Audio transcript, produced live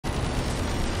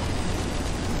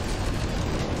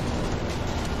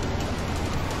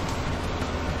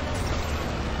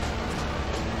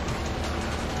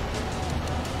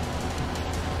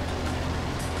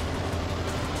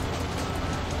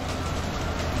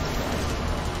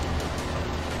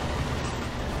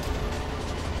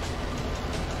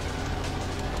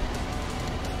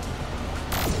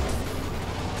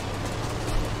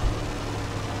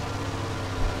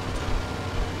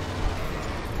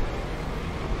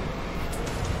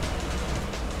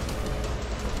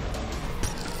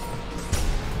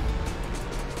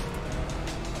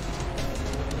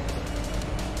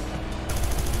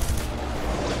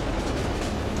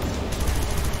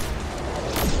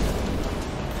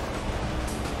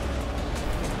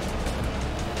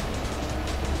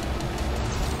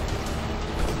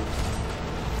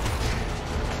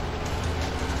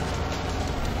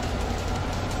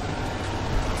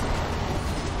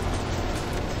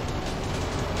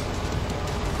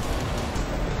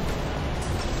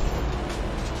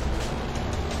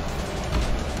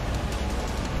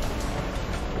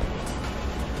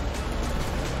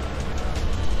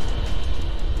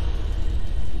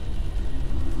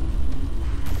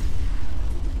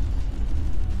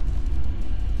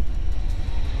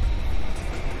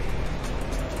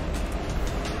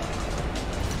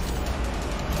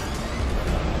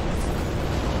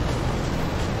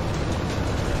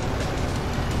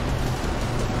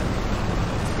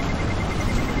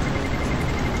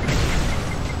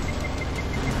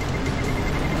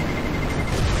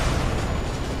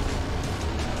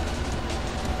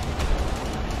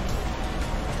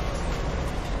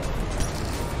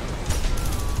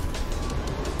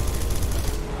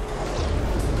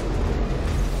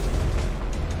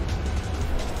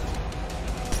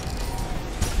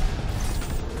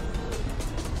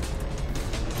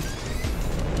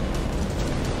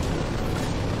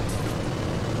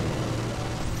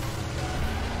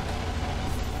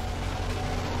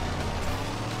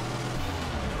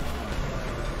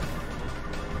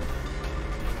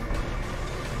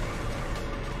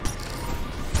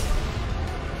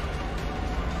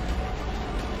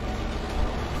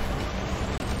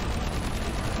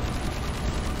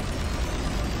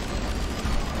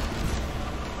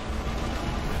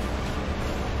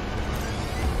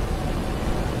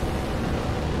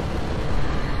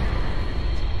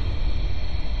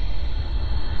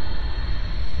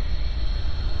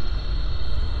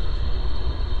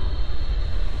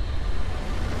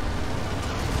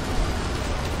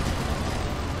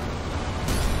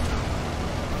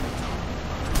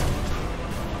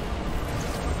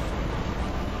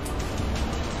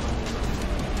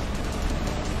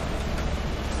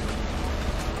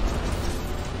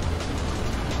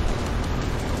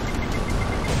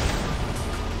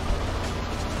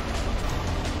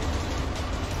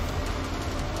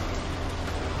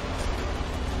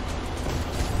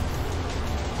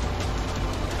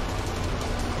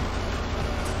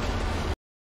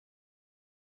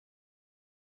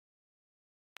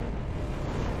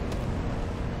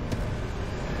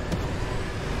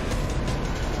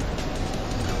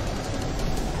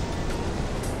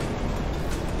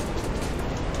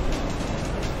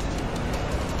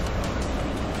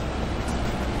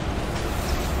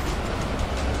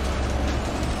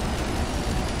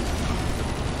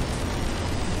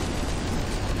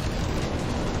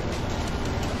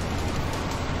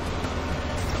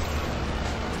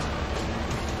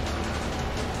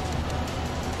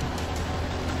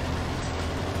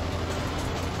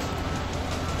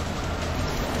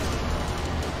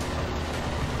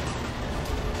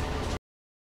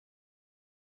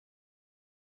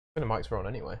The mics were on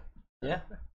anyway. Yeah.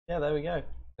 Yeah, there we go.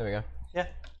 There we go. Yeah.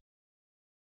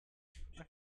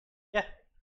 Yeah.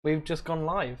 We've just gone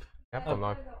live. Yeah, gone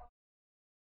live.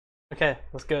 Okay,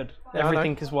 that's good. Yeah,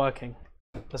 Everything is working.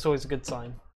 That's always a good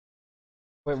sign.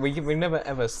 We never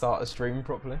ever start a stream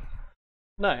properly.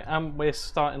 No, we're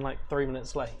starting like 3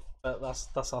 minutes late, but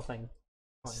that's our thing.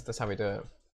 That's how we do it.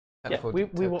 Technical, yeah,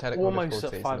 we were almost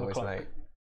at 5 o'clock. Late.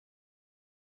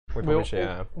 We probably should,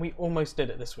 yeah. We almost did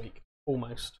it this week.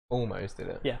 Almost. Almost did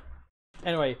it. Yeah.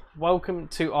 Anyway, welcome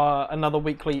to our another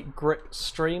weekly Grip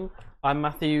stream. I'm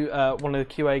Matthew, one of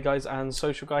the QA guys and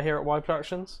social guy here at Y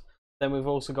Productions. Then we've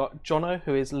also got Jono,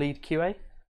 who is lead QA.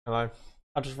 Hello.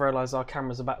 I just realised our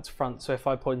cameras are back to front, so if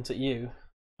I point at you,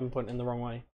 I'm pointing the wrong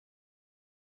way.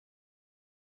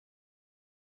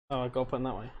 Oh, I've got to put them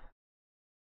that way.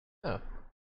 Oh.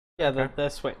 Yeah, okay. They're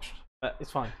switched, but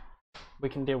it's fine. We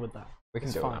can deal with that. We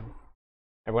can deal with that.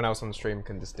 Everyone else on the stream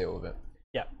can just deal with it.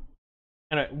 Yeah.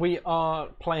 Anyway, we are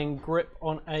playing Grip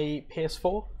on a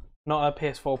PS4, not a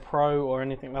PS4 Pro or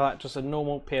anything like that, just a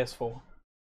normal PS4.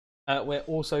 We're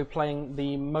also playing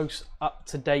the most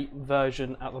up-to-date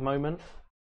version at the moment.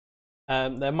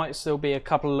 There might still be a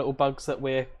couple of little bugs that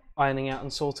we're ironing out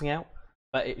and sorting out,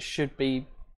 but it should be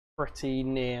pretty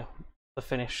near the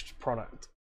finished product.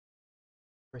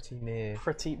 Pretty near.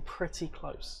 Pretty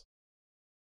close.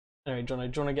 Anyway,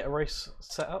 Jono, do you want to get a race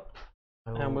set up?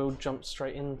 And we'll jump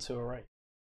straight into a race.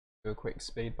 Do a quick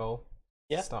speed bowl.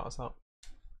 Yeah. Start us up.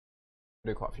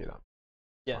 We'll do quite a few of that.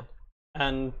 Yeah.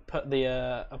 And put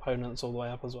the opponents all the way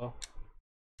up as well.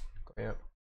 Got you.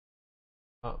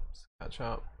 Up, catch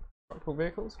up. Practical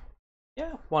vehicles?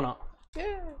 Yeah, why not?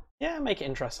 Yeah. Yeah, make it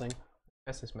interesting.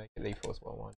 Let's just make it lethal as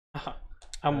well.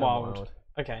 And wild.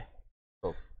 Okay.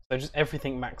 Cool. So just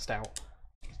everything maxed out.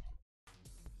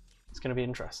 It's going to be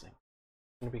interesting.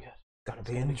 It's going to be good. Gonna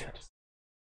be interesting.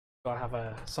 So I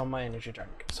have some of my energy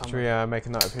drink. Should we make a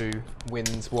note of who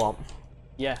wins what?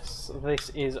 Yes, this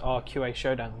is our QA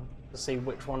showdown to see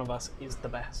which one of us is the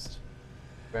best.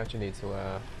 We actually need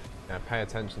to pay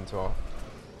attention to our.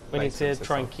 We need to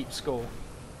try and keep score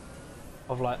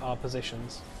of like our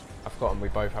positions. I've forgotten we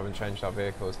both haven't changed our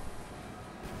vehicles.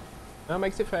 That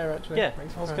makes it fair, actually. Yeah,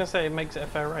 I was going to say it makes it a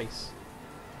fair race.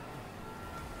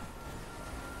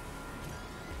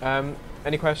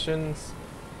 Any questions?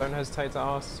 Don't hesitate to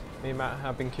ask. Me and Matt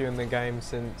have been queuing the game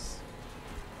since,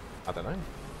 I don't know,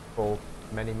 for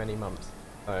many months.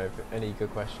 So if any good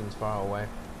questions, fire away.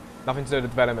 Nothing to do with the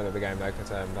development of the game though, because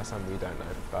that's something we don't know.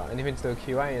 But anything to do with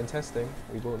QA and testing,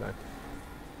 we will know.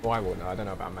 Well, I will know. I don't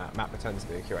know about Matt. Matt pretends to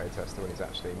be a QA tester when he's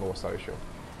actually more social.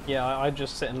 Yeah, I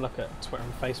just sit and look at Twitter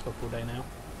and Facebook all day now.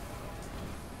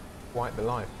 Quite the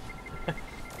life.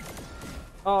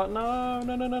 Oh, no.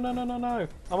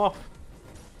 I'm off.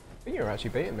 I think you're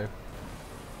actually beating me.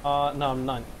 No, I'm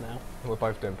 9th now. We're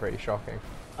both doing pretty shocking.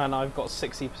 And I've got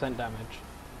 60% damage.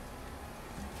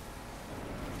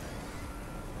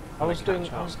 I was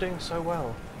doing so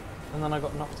well, and then I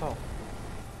got knocked off.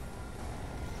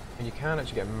 And you can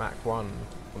actually get Mach 1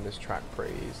 on this track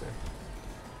pretty easy.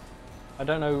 I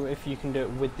don't know if you can do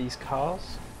it with these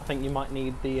cars. I think you might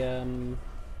need the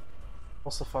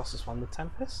what's the fastest one? The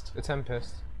Tempest? The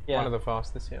Tempest. Yeah. One of the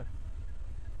fastest, yeah.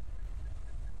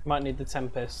 Might need the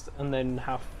Tempest and then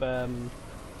have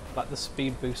like the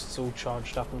speed boosts all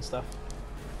charged up and stuff.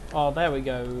 Oh, there we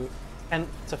go. 10th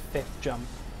to 5th jump.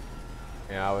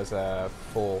 Yeah, I was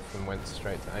 4th and went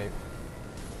straight to 8th.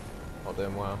 Not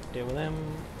doing well. Deal with them.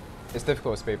 It's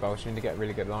difficult with speed bowls. You need to get a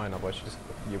really good line, otherwise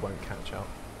you won't catch up.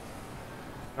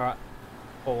 Alright,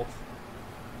 4th.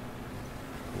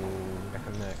 Ooh, neck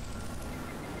and neck.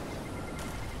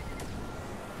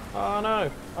 Oh no,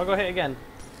 I got hit again.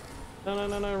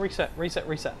 No, reset.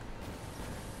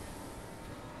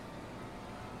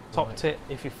 Top tip,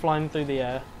 if you're flying through the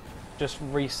air, just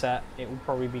reset. It will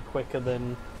probably be quicker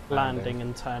than landing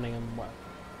and turning and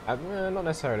well. Not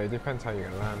necessarily, it depends how you're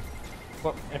going to land.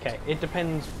 Well, okay, it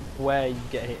depends where you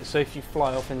get hit. So if you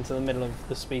fly off into the middle of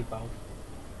the speed bowl,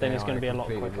 then it's going to be a lot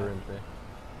quicker.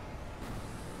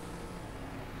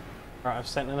 Right, I've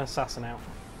sent an assassin out.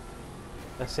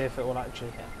 Let's see if it will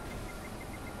actually hit.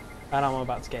 And I'm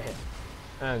about to get hit.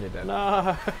 And you're dead.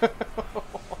 No!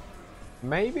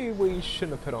 Maybe we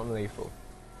shouldn't have put on lethal.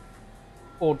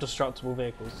 Or destructible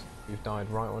vehicles. You've died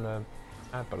right on a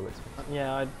ad by the looks of it.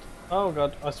 Yeah, oh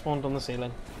god, I spawned on the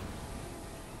ceiling.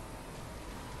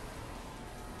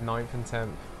 9th and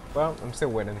 10th. Well, I'm still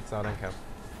winning, so I don't care.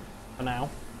 For now.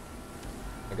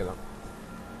 Look at that.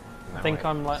 I think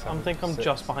I'm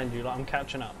just behind you, like I'm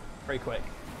catching up pretty quick.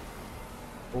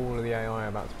 All of the AI are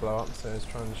about to blow up, so it's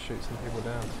trying to shoot some people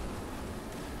down.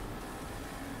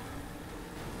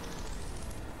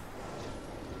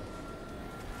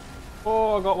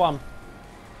 Oh, I got one.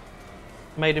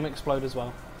 Made him explode as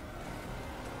well.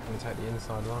 I'm going to take the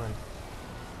inside line.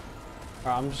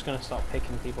 Alright, I'm just going to start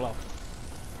picking people off.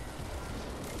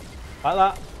 Like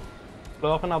that.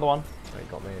 Blew up another one. Oh, he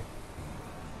got me.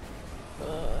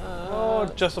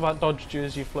 Oh, just about dodged you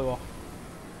as you flew off.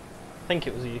 I think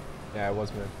it was you. Yeah, it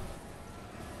was me.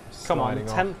 Come on, Sliding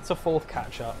off. 10th to 4th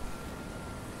catch up.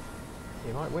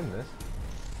 You might win this.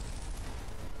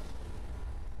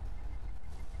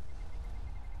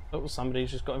 Oh,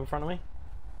 somebody's just got in front of me.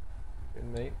 Good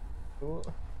mate. Ooh.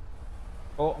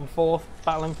 Oh, I'm 4th,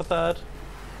 battling for 3rd.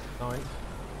 9th.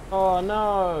 Oh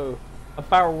no! A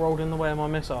barrel rolled in the way of my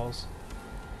missiles.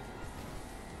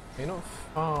 You're not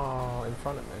far in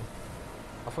front of me.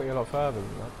 I thought you were a lot further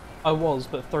than that. I was,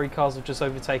 but 3 cars have just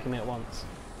overtaken me at once.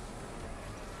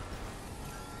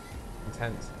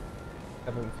 10th.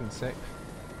 7th and 6th.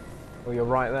 Well, you're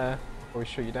right there. Before we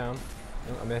shoot you down.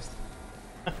 Oh, I missed.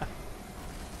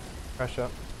 Pressure.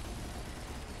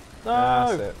 No!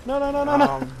 That's it. No, no, no, no,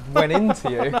 Oh, no! went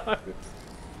into you. No.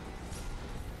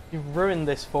 You've ruined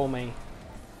this for me.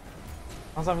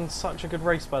 I was having such a good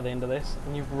race by the end of this,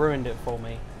 and you've ruined it for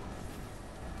me.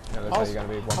 Yeah, looks like you're going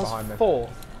to be one behind me. 4th.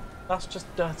 That's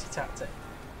just dirty tactic.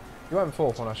 You weren't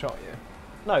 4th when I shot you.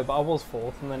 No, but I was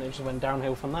 4th, and then it just went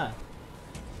downhill from there.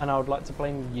 And I would like to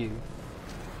blame you.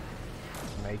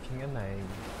 Making a name.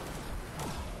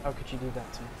 How could you do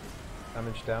that to me?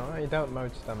 Damage down. Oh, you dealt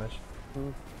motor damage.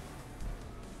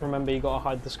 Remember, you gotta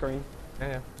hide the screen.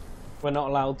 Yeah. We're not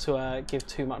allowed to give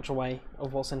too much away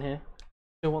of what's in here.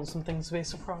 Still want some things to be a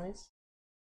surprise.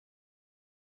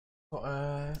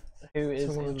 Got, Who is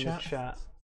someone in in the the chat?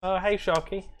 Oh, hey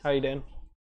Sharky, how you doing?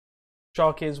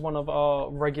 Sharky is one of our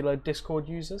regular Discord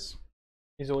users.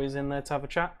 He's always in there to have a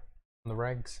chat. on the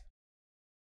regs.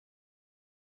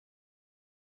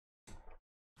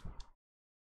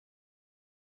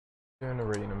 Do an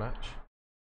arena match.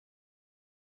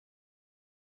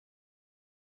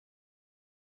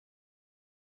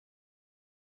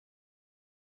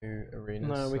 Two arenas.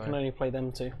 No, we can only play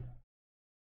them two.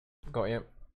 Got you.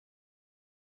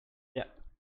 Yeah.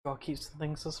 Gotta keep some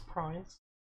things a surprise.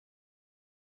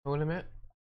 Kill limit.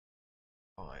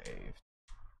 5.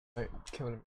 Oh, kill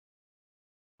limit.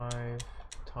 5.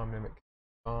 Time limit.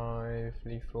 5.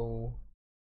 Lethal.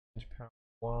 Power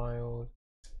wild.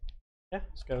 Yeah,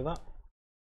 let's go with that.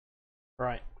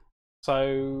 Right.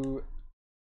 So,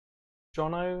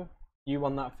 Jono, you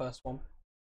won that first one.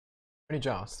 Only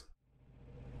just.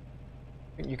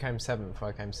 I think you came 7th,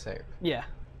 I came 6th. Yeah.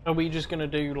 Are we just gonna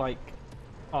do like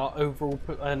our overall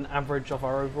an average of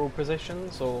our overall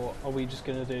positions, or are we just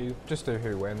gonna do? Just do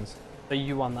who wins. So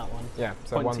you won that one. Yeah,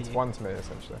 so Point to you. one to me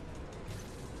essentially.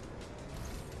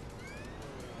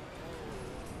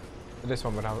 But this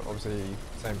one would have obviously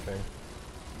same thing.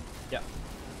 Yeah.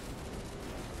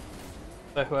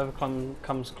 So whoever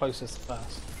comes closest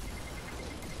first.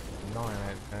 9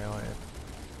 AI.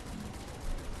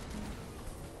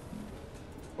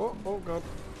 Oh god.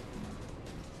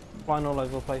 Flying all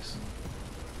over the place.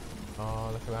 Oh,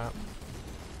 look at that.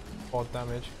 Quad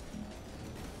damage.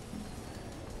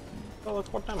 Oh,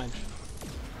 that's what damage.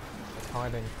 It's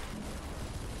hiding.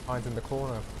 Hides in the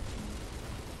corner.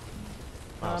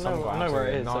 I some know, got I know where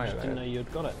it absolutely is, I just didn't annihilated. know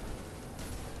you'd got it.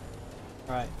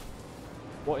 Right.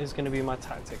 What is going to be my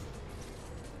tactic?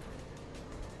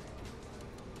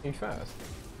 You first.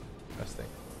 First thing.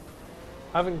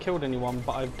 I haven't killed anyone,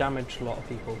 but I've damaged a lot of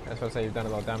people. That's what I say, you've done a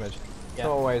lot of damage. Yeah. It's not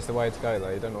always the way to go though,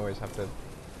 you don't always have to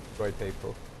destroy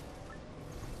people.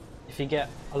 If you get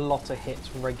a lot of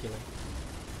hits regularly.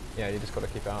 Yeah, you just got to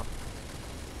keep it up.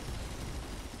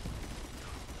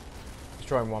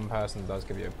 Destroying one person does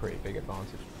give you a pretty big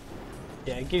advantage.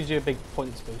 Yeah, it gives you a big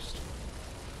points boost.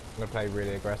 I'm going to play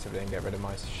really aggressively and get rid of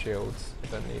my shields. I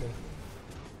don't need them.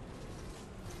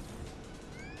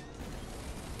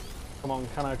 Come on,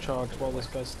 can I charge while this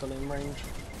guy's still in range?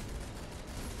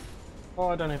 Oh,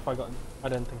 I don't know if I got him. I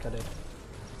don't think I did.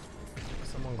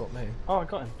 Someone got me. Oh, I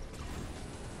got him.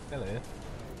 Hello.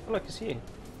 Oh, look, it's you.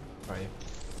 Where are you?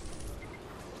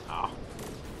 Ah.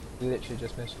 Literally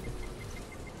just missed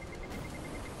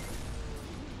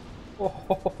you.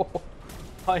 Oh,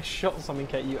 I shot something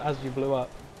at you as you blew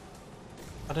up.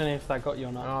 I don't know if that got you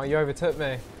or not. Oh, you overtook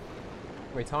me.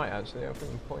 Pretty tight actually, I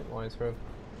think point wise for.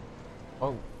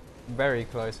 Oh, very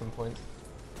close on points.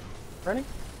 Ready?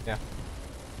 Yeah.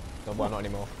 No, well, not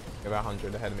anymore. You're about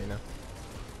 100 ahead of me now.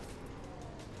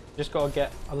 Just gotta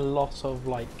get a lot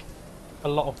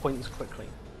of points quickly.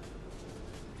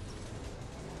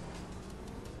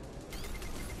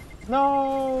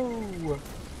 No!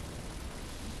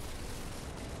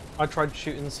 I tried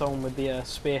shooting someone with the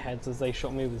spearheads as they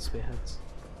shot me with spearheads.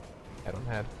 Head on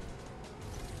head.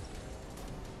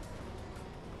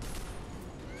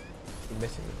 Keep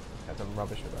missing it. Had some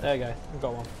rubbish with that. There you go. We've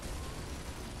got one.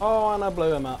 Oh, and I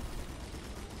blew him up.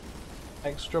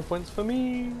 Extra points for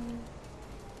me.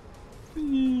 For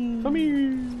me.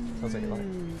 Sounds like you're like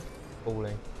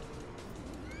falling.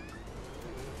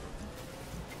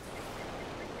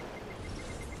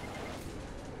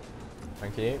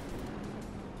 Thank you.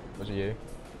 Was it you?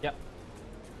 Yep.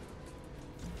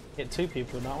 Hit 2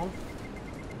 people in that one.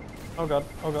 Oh god,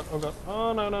 oh god, oh god.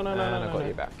 Oh no, no, no, no, And no, I got no.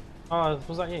 you back. Oh,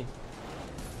 was that you?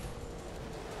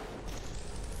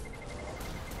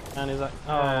 And is that...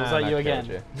 Oh, was that you again?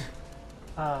 You.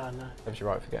 Ah, no. That was you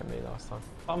right for getting me last time.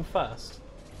 I'm first.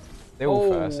 They're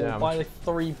all first, yeah. By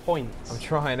 3 points. I'm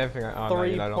trying everything. Oh no, 3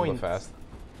 you're no longer points. first.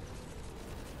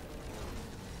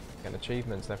 Getting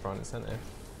achievements left, right and centre.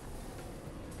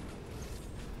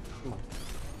 Come on.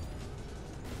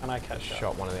 And I catch up.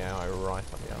 Shot one of the AI right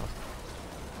up the arse.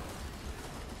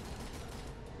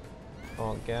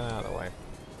 Oh, get out of the way.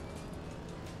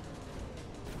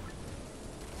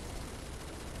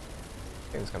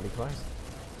 I think it's going to be close.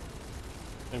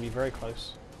 It's going to be very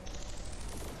close.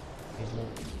 He's more.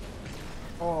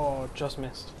 Oh, just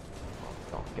missed.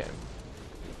 Oh, get him.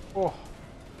 Oh.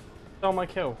 Stole my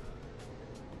kill.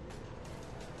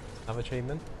 Another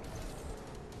achievement.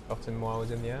 Shot him while I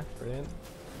was in the air. Brilliant.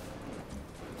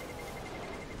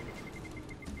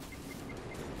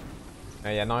 Oh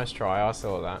yeah, nice try. I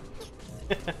saw that.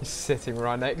 He's sitting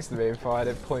right next to me and fired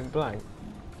it point blank.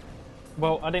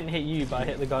 Well, I didn't hit you, but I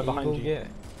hit the guy behind you. Git.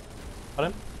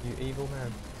 Pardon? You evil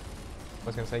man. I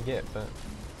was going to say git, but...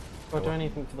 Do I do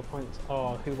anything for the points?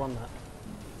 Oh, who won that?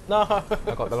 No!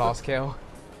 I got the last kill.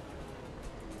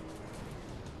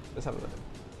 Let's have a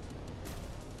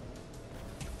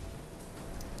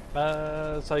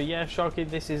look. So yeah, Sharky,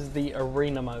 this is the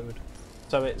arena mode.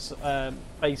 So it's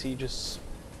basically just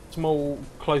small,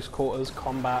 close quarters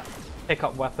combat, pick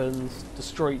up weapons,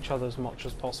 destroy each other as much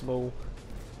as possible.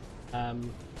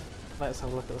 Let's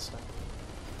have a look at the stuff.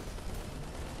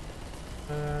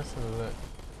 Let's have a look.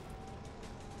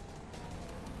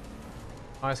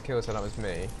 Highest kill, so that was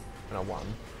me, and I won.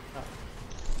 Oh.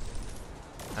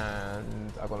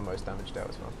 And I got the most damage dealt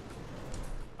as well.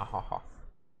 Ahaha.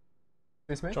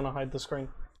 This me? Do you want to hide the screen?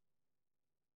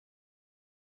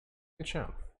 Good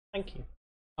shout. Thank you.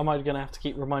 Am I going to have to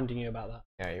keep reminding you about that?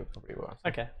 Yeah, you probably will.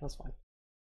 Okay, that's fine.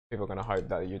 People are going to hope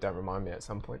that you don't remind me at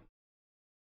some point.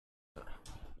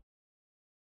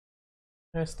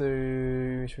 Let's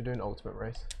do... Should we do an ultimate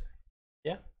race?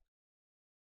 Yeah.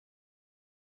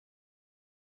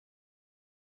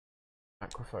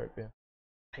 Acrophobia.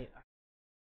 Hate that.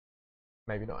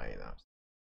 Maybe not hate that.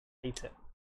 Hate it.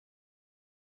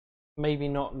 Maybe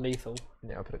not lethal.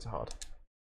 Yeah, I'll put it to hard.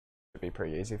 It'd be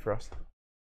pretty easy for us.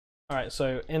 Alright,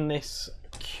 so in this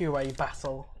QA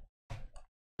battle. I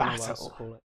don't know what else to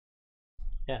call it.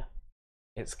 Yeah.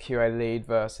 It's QA lead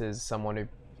versus someone who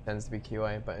pretends to be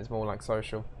QA, but it's more like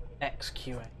social.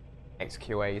 Ex-QA.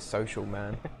 Ex-QA social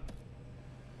man.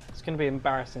 It's going to be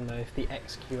embarrassing though if the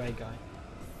ex-QA guy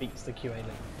beats the QA lead.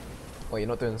 Well, you're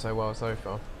not doing so well so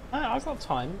far. I've got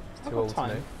time. I've got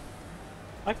time.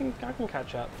 I can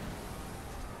catch up.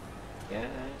 Yeah.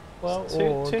 Well,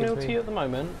 2-0 to you at the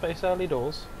moment, but it's early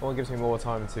doors. Or it gives me more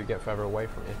time to get further away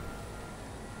from you.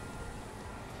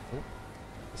 Ooh.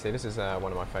 See, this is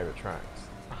one of my favourite tracks.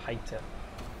 I hate it.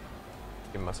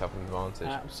 Giving myself an advantage.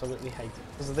 Absolutely hate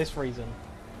it. Because of this reason.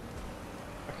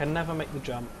 I can never make the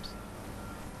jumps.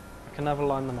 I can never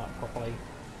line them up properly.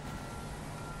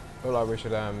 I feel like we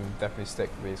should definitely stick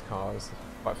with these cars.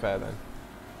 Quite fair then.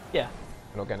 Yeah.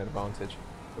 We're not getting an advantage.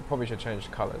 We probably should change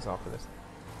the colours after this.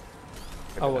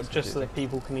 Oh, well, just so that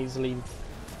people can easily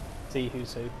see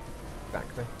who's who.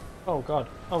 Exactly. Oh god.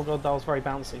 Oh god, that was very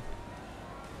bouncy.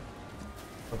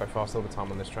 I'll go fast all the time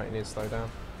on this track. You need to slow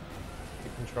down.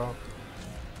 Keep control.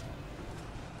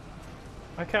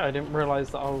 Okay, I didn't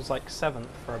realise that I was like 7th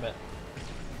for a bit.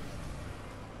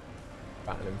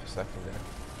 Battling for second there.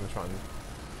 I'm going to try and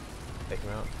take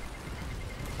him out.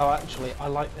 Oh, actually, I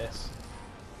like this.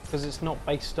 Because it's not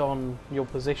based on your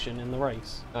position in the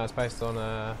race. No, it's based on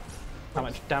how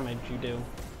much damage you do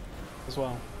as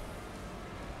well.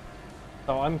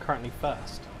 So I'm currently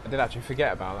first. I did actually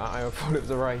forget about that. I thought it was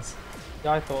a race.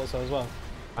 Yeah, I thought so as well.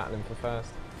 Battling for first.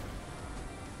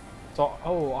 So,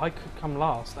 oh, I could come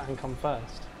last and come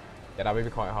first. Yeah, that would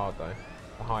be quite hard though.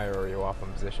 The higher you are up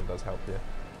on position does help you.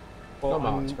 Well,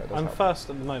 Not much, but it does I'm help. first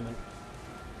at the moment.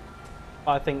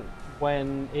 I think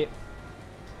when it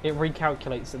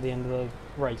recalculates at the end of the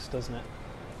race, doesn't it?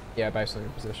 Yeah, based on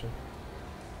your position.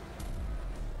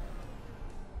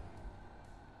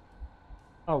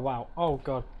 Oh wow. Oh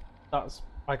god. That's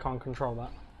I can't control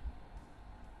that.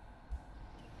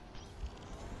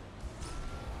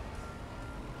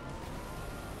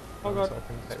 Oh god, So I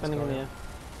can take spinning this in the guy air.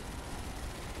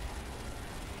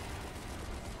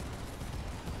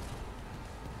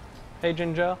 Hey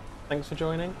Ginger, thanks for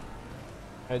joining.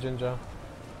 Hey Ginger.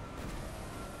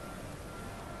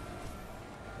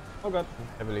 Oh god. I'm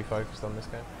heavily focused on this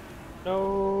game.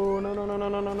 No, no, no, no, no,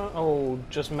 no, no, no. Oh,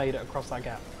 just made it across that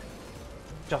gap.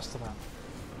 Just about.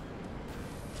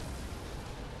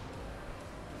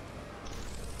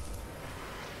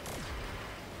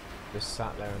 Just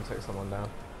sat there and took someone down.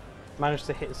 Managed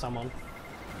to hit someone.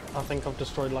 I think I've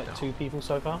destroyed like 2 people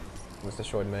so far. Almost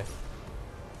destroyed me.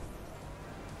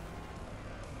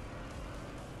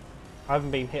 I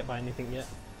haven't been hit by anything yet.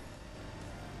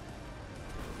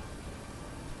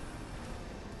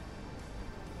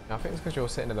 I think it's because you're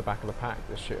sitting at the back of the pack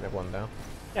just shooting everyone down.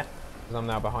 Yeah. Because I'm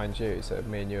now behind you, so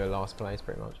me and you are last place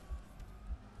pretty much.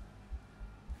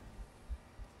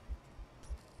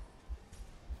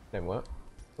 Didn't work.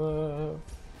 Oh,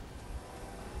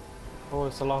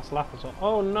 it's the last lap as well.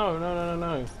 Oh no, no, no,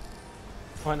 no, no.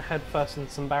 I went head first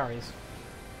into some barriers.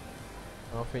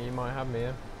 I think you might have me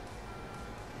here.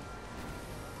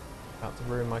 About to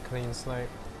ruin my clean slate.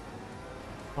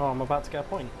 Oh, I'm about to get a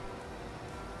point.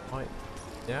 Might.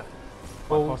 Yeah.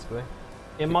 Quite Well, possibly. It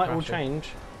Keep might all crashing. change.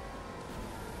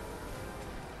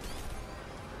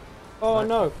 Oh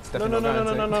no! It's No, definitely no, no, not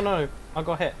no, no, going no, to. no, no! I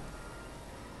got hit.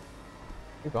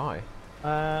 Goodbye.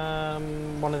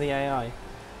 One of the AI.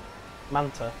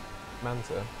 Manta.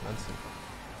 Manta.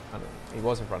 He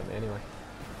was in front of me anyway.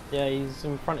 Yeah, he's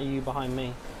in front of you, behind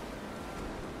me.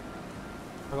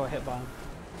 I got hit by him.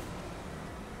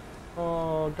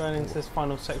 Oh, going into this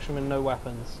final section with no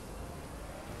weapons.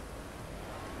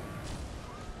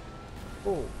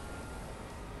 Oh.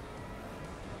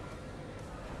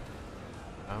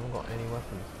 I haven't got any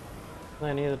weapons.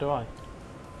 No, neither do I.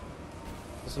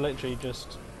 It's literally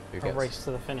just Who a gets, race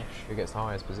to the finish. who gets the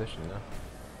highest position now?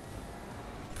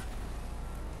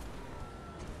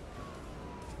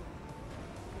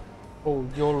 Oh,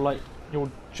 you're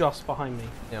just behind me.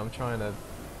 Yeah, I'm trying to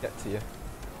get to you.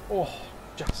 Oh,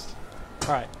 just.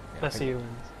 Alright, Yeah, let's see who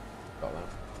wins. Got that.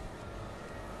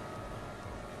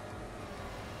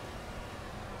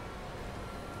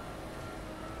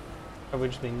 Have we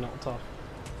just been knocked off?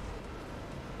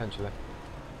 Potentially.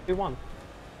 Who won?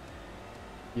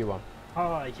 You won.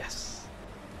 Ah, yes.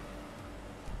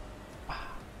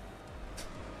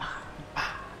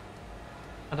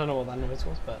 I don't know what that noise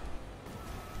was, but...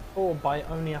 Oh, by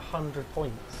only 100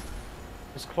 points.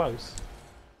 It was close.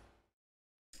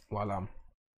 Well,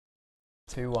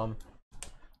 2-1.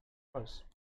 Close.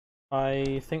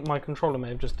 I think my controller may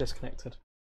have just disconnected.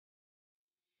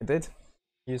 It did.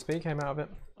 USB came out of it.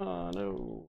 Oh,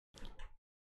 no.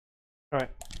 Alright.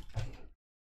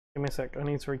 Give me a sec, I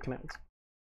need to reconnect.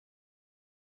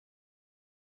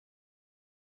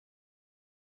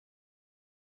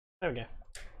 There we go.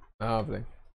 Lovely.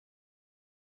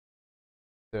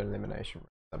 Do an elimination.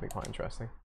 That'd be quite interesting.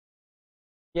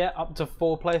 Yeah, up to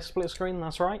 4-player split screen,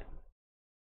 that's right.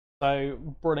 So,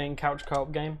 brilliant couch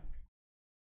co-op game.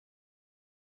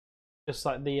 Just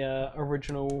like the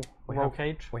original roll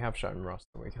cage. We have shown Ross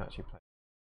that we can actually play.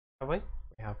 Have we?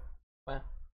 We have. Where?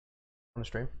 On the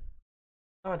stream.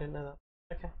 Oh, I didn't know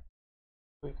that. Okay.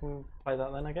 We can play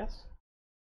that then, I guess.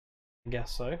 I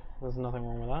guess so. There's nothing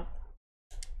wrong with that.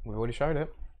 We've already showed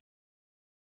it.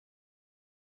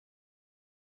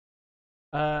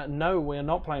 No, we're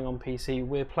not playing on PC.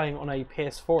 We're playing on a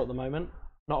PS4 at the moment.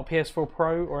 Not a PS4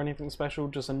 Pro or anything special,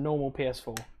 just a normal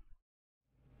PS4.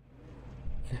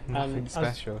 Nothing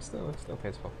special. Still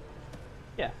PS4.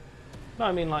 Yeah. No,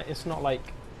 I mean, like, it's not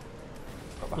like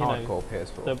Not the you know, hardcore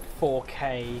PS4. the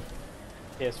 4K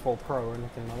PS4 Pro or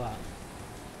anything like that.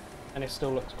 And it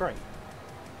still looks great.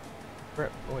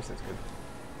 Grip always looks good.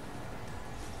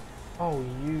 Oh,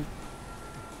 you...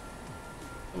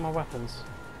 My weapons.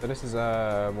 So this is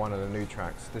one of the new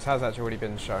tracks. This has actually already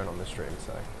been shown on the stream,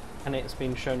 so And it's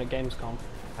been shown at Gamescom.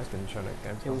 has been shown at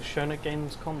It Gamescom. was shown at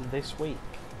Gamescom this week.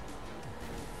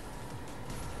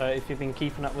 So if you've been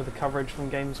keeping up with the coverage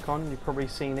from Gamescom, you've probably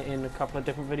seen it in a couple of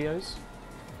different videos.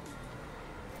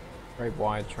 Very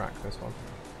wide track, this one.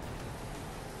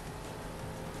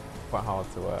 Quite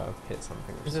hard to hit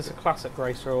something. Is this a classic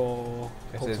racer or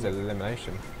This is ultimate? an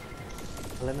elimination.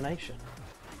 Elimination?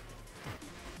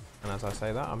 And as I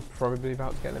say that, I'm probably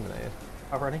about to get eliminated.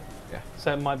 Already? Yeah.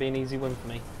 So it might be an easy win for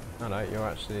me. No, no, you're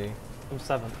actually... I'm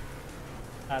 7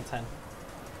 out of 10.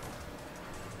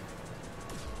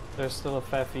 There's still a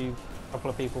fair few, couple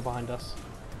of people behind us.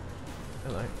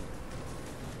 Hello.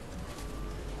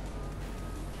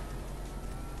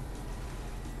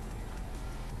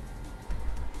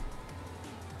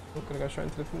 Not gonna go straight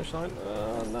into the finish line.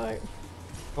 Oh no.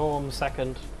 Oh, I'm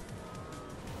second.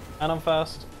 And I'm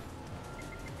first.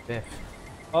 Biff.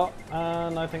 Oh,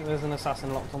 and I think there's an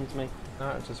assassin locked onto me. No,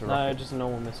 it's just a No, rocket. just a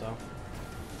normal missile.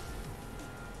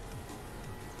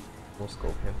 Or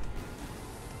scorpion.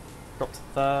 Dropped to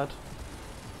third.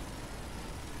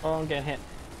 Oh, I'm getting hit.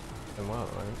 Doing well at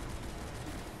the moment.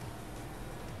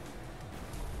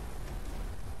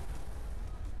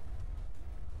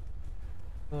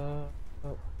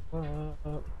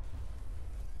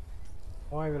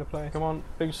 All over the place. Come on,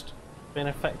 boost. Been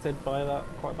affected by that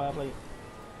quite badly.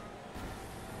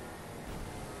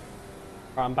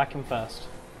 Right, I'm back in first.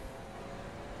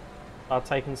 I've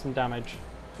taken some damage.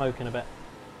 Smoking a bit.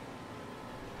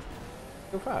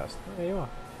 Go fast. Oh, there you are.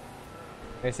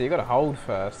 Okay, so you got to hold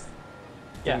first.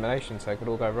 Yeah. Elimination, so it could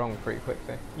all go wrong pretty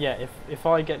quickly. Yeah, if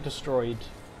I get destroyed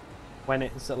when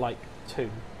it's at like 2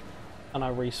 and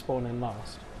I respawn in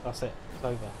last, that's it. It's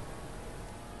over.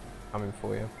 Coming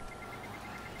for you.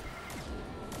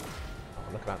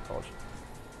 Oh, look at that dodge.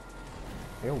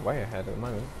 You're way ahead at the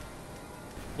moment.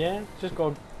 Yeah, just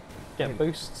gotta get Need-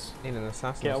 boosts. Need an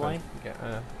assassin. Get or away. something to Get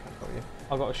catch up with you.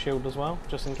 I got a shield as well,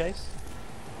 just in case.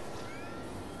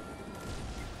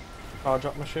 Charge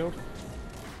up my shield.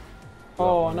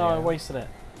 Oh one, no, I yeah. wasted it.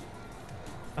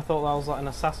 I thought that was like an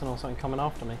assassin or something coming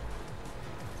after me.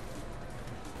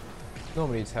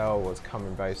 Normally tell what's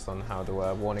coming based on how the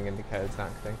warning indicators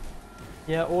acting.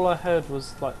 Yeah, all I heard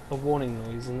was like the warning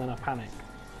noise and then a panic.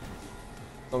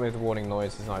 Normally if the warning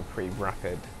noise is like pretty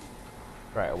rapid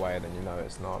straight away, then you know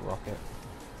it's not a rocket.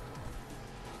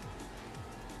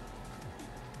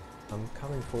 I'm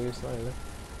coming for you slowly.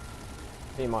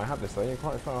 You might have this though, you're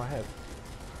quite far ahead.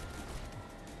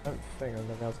 I don't think I'm going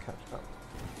to be able to catch up.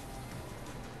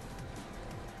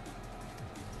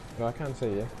 But I can see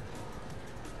you.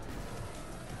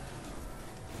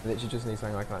 I literally just need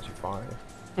something I can actually fire.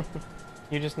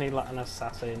 You just need like an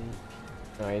assassin.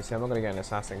 No, you see, I'm not going to get an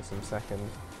assassin in some second.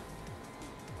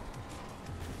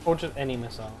 Or just any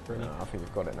missile, really. No, I think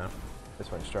you've got it now.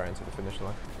 This went straight into the finish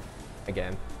line.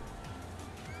 Again.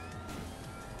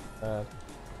 Come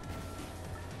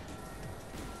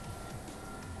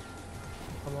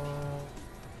on.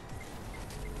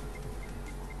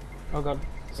 Oh god,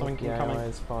 something Yeah, coming.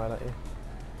 eyes fired at you.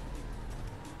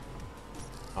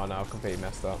 Oh no, I've completely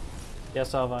messed up.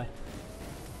 Yes, have I.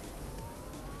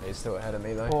 He's still ahead of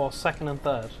me though. Or second and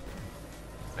third.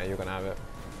 No, you're gonna have it.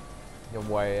 You're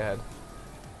way ahead.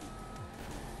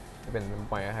 You've been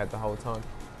way ahead the whole time.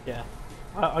 Yeah.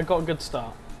 I got a good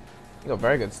start. You got a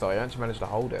very good start. You actually managed to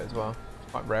hold it as well.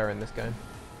 It's quite rare in this game.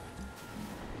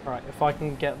 Right, if I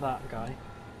can get that guy.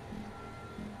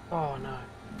 Oh no.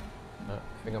 I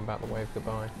think I'm about to wave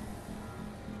goodbye.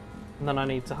 And then I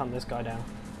need to hunt this guy down.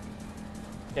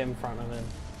 Get in front of him.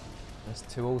 That's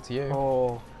 2-all to you.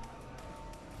 Oh.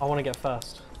 I want to get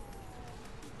first.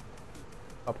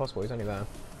 Not possible, he's only there.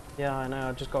 Yeah, I know.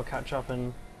 I just got to catch up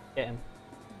and get him.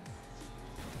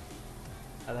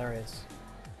 Oh, there he is.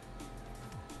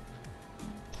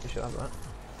 You should have that.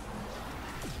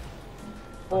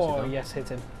 Oh, done. yes, hit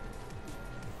him.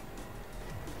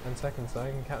 10 seconds though,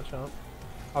 you can catch up.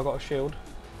 I got a shield.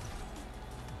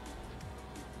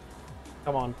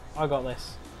 Come on, I got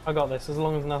this. I got this, as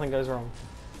long as nothing goes wrong.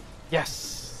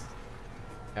 Yes!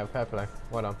 Yeah, fair play.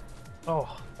 Well done.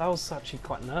 Oh, that was actually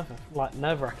quite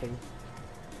nerve-wracking.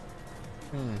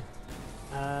 Hmm.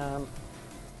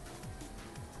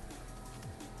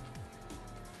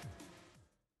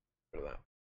 Look at that.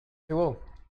 2-all.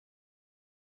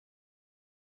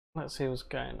 Let's see what's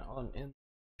going on in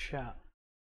chat.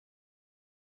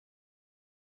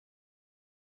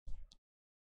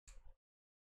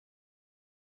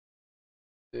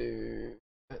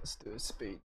 Let's do a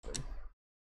speed.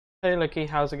 Hey Lucky,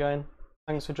 how's it going?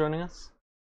 Thanks for joining us.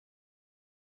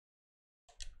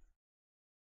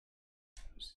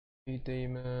 Speed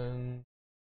demon.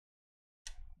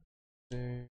 Do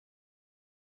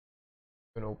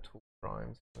an orbital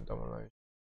primes. I don't want those.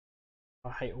 I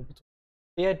hate orbital.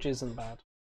 The edge isn't bad.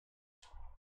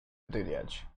 Do the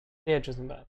edge. The edge isn't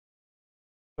bad.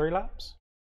 3 laps?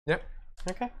 Yep.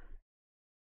 Okay.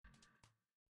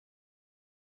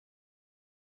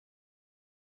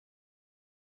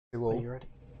 Are 2-all. you ready?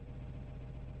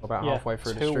 About halfway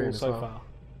through the 2 stream all as so well. far.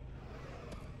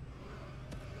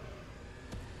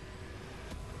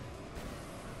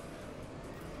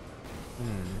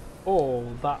 Oh,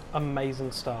 that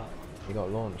amazing start. You got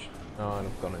launched. Oh, and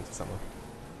I've gone into someone.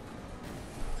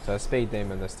 So speed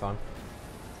demon this time.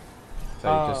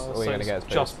 So you just all so you're gonna it's get is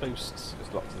just boost. boosts.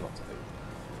 Just lots and lots of boost.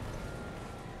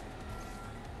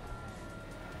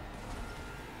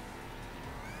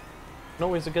 Not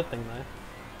always a good thing though.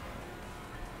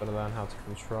 Gotta learn how to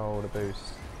control the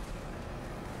boost.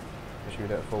 Shoot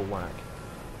it at full whack.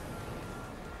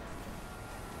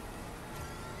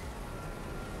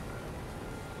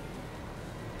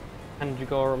 And you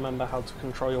gotta remember how to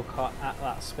control your car at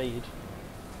that speed.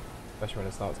 Especially when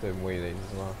it starts doing wheelies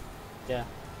as well. Yeah.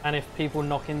 And if people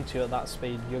knock into you at that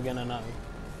speed, you're gonna know.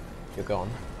 You're gone.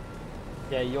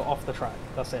 Yeah, you're off the track.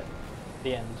 That's it.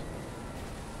 The end.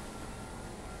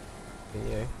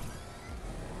 You.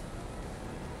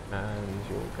 And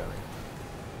you're going.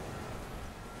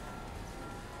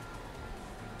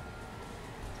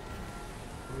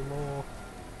 Any more?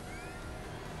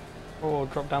 Or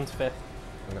drop down to 5th.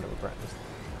 I'm gonna regret this.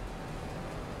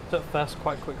 Took first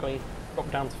quite quickly, drop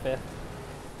down to 5th.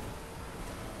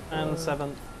 And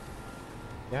 7th.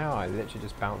 Yeah, I literally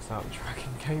just bounced out the track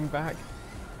and came back.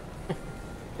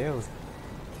 Kills.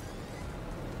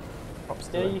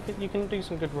 Yeah, you can do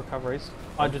some good recoveries.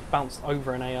 I just bounced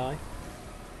over an AI.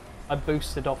 I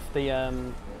boosted off the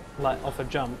off a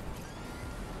jump,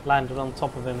 landed on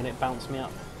top of him, and it bounced me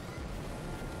up.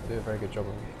 They do a very good job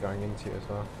of going into you as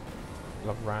well.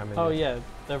 Love ramming. Oh you. yeah,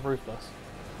 they're ruthless.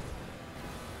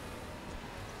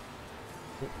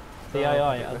 The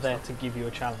AI are there to give you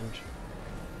a challenge.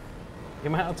 The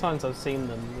amount of times I've seen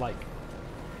them like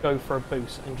go for a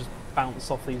boost and just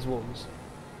bounce off these walls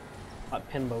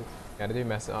like pinball. Yeah, they do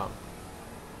mess it up.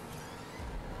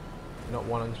 Not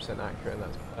 100% accurate,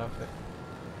 that's perfect.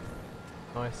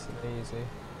 Nice and easy.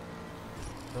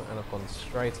 Oh, and I've gone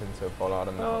straight into a bollard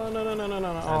and Oh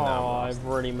no. Oh, I've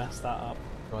really messed that up.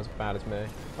 Not as bad as me.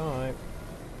 Alright.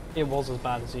 It was as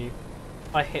bad as you.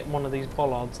 I hit one of these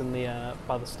bollards in the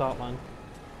by the start line.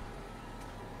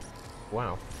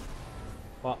 Wow.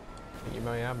 What? I think you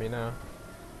may have me now.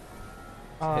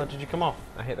 Oh, did you come off?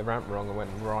 I hit the ramp wrong and went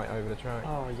right over the track.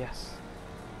 Oh, yes.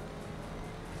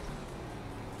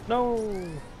 No!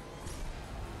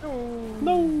 No!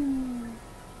 No!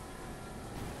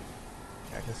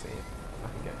 Yeah, I can see it. I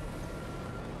can get it.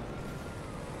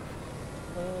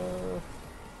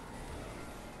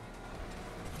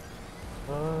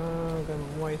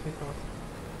 Going way too fast.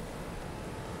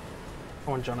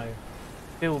 Come on, Jono.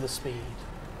 Feel the speed.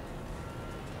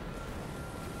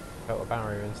 Felt a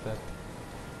barrier instead.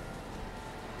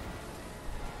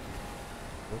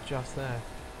 We're just there.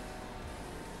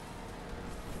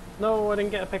 No, I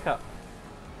didn't get a pickup.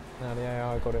 Now the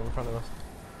AI got it in front of us.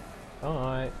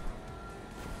 Alright.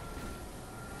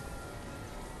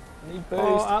 Need boost.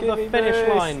 Oh, at the finish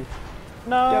boost. line.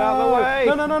 No! Get out of the way!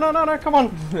 No, come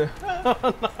on!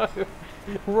 Oh, no!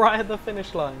 Right at the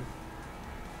finish line.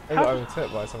 They got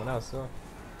overtook by someone else as well.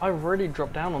 I really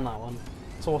dropped down on that one.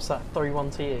 So what's that,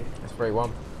 3-1 to you? It's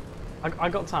 3-1. I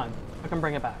got time. I can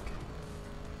bring it back.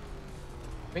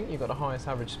 I think you got the highest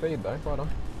average speed though, right on.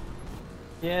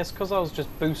 Yeah, it's because I was just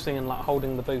boosting and like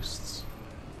holding the boosts.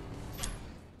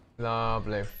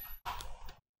 Lovely.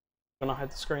 When I hide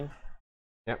the screen.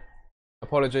 Yep.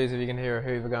 Apologies if you can hear a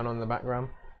Hoover going on in the background.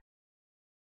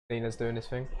 Tina's doing this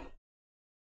thing.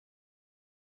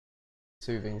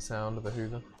 Soothing sound of a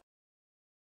Hoover.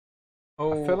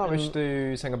 Oh, I feel like we should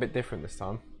do something a bit different this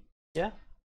time. Yeah.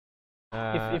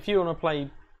 If you want to play,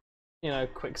 you know,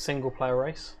 quick single player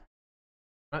race.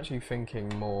 I'm actually thinking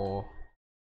more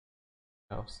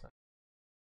else.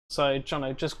 So,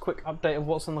 Jono, just quick update of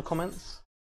what's in the comments.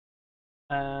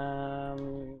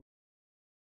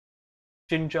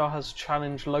 Ginger has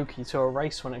challenged Loki to a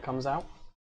race when it comes out.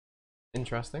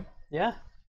 Interesting. Yeah.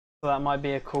 So that might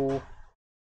be a cool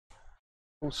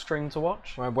stream to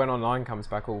watch. Well, when online comes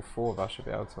back, all four of us should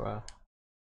be able to try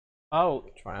out.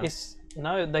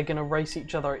 No, they're gonna race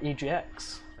each other at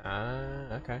EGX.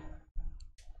 Ah, okay.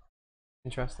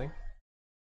 Interesting.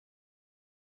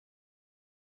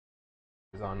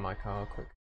 Design my car quick.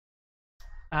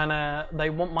 And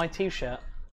they want my t-shirt.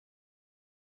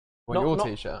 Want your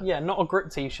t-shirt? Yeah, not a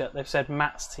grip t-shirt. They've said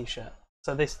Matt's t-shirt.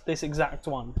 So this exact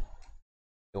one.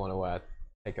 You want to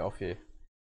take it off you?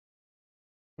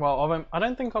 Well, I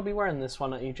don't think I'll be wearing this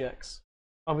one at EGX.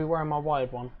 I'll be wearing my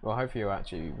wired one. Well, hopefully you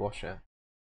actually wash it.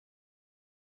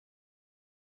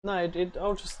 No,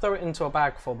 I'll just throw it into a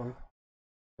bag for them.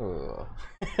 Ugh.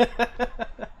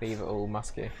 Leave it all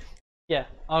musky. Yeah,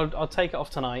 I'll take it off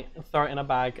tonight, throw it in a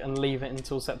bag, and leave it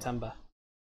until September.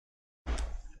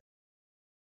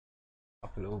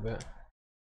 Up a little bit.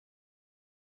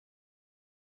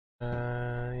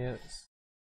 Yes.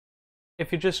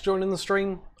 If you're just joining the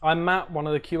stream, I'm Matt, one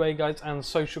of the QA guys and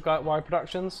social guy at Wire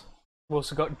Productions. We've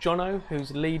also got Jono,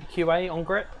 who's lead QA on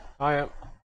Grip. Hiya.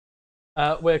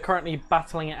 We're currently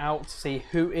battling it out to see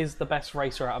who is the best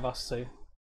racer out of us two.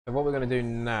 So what we're going to do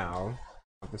now,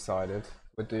 I've decided,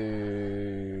 we'll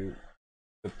do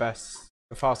the best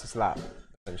The fastest lap,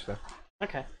 essentially.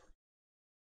 Okay.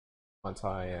 Once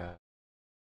I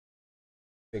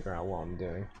figure out what I'm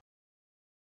doing.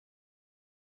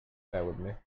 Bear with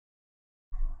me.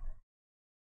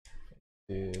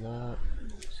 Do that.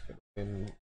 Just gonna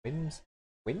rims?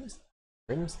 Rims?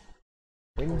 Rims?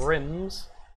 Rims?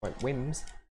 Wait, whims?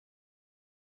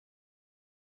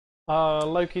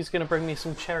 Loki's gonna bring me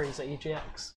some cherries at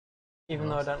EGX. Even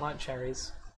though I don't like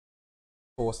cherries.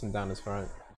 Force them down his throat.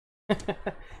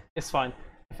 It's fine.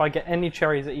 If I get any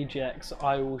cherries at EGX,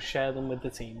 I will share them with the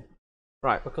team.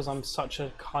 Right. Because I'm such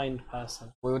a kind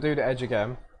person. We'll do the edge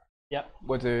again. Yep.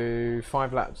 We'll do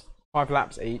 5 laps. 5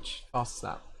 laps each. Fastest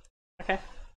lap. Okay.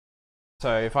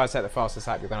 So if I set the fastest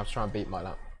lap, you're gonna have to try and beat my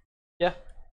lap. Yeah.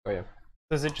 Oh yeah.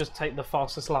 Does it just take the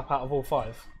fastest lap out of all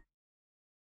 5?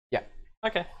 Yeah.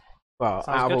 Okay. Well,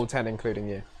 Sounds out good. of all 10, including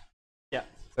you. Yeah.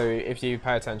 So if you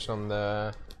pay attention on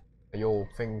the your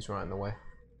things right in the way.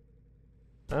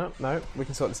 Oh, no, we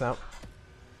can sort this out.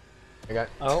 There you go.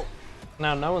 Oh,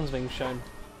 now no one's being shown.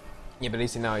 Yeah, but at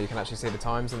least now you can actually see the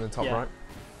times in the top right.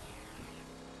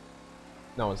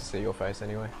 No one's to see your face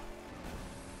anyway.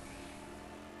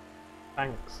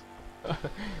 Thanks. I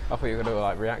thought you were gonna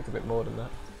like react a bit more than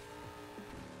that.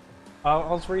 I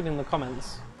was reading the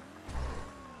comments.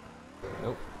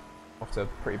 Nope. Off to a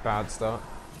pretty bad start.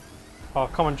 Oh,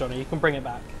 come on, Johnny, you can bring it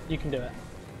back. You can do it.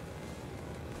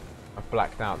 I've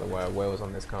blacked out the wheels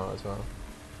on this car as well.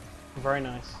 Very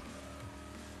nice.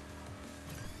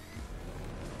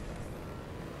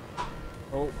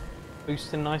 Oh,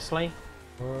 boosting nicely.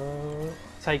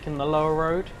 Taking the lower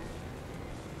road.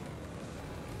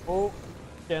 Oh,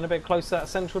 getting a bit close to that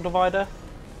central divider.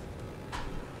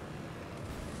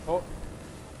 Oh.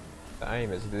 The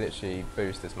aim is literally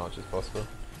boost as much as possible.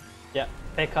 Yeah,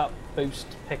 pick up, boost,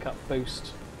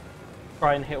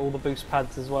 Try and hit all the boost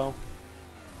pads as well.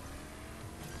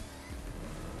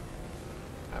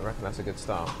 I reckon that's a good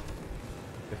start.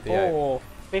 58. Oh,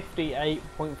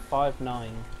 58.59.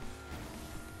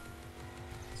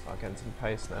 Start getting some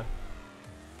pace now.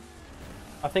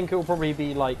 I think it will probably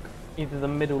be like either the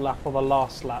middle lap or the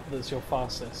last lap that's your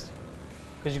fastest.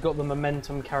 Because you've got the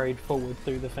momentum carried forward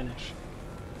through the finish.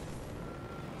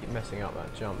 Keep messing up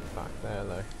that jump back there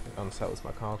though. It unsettles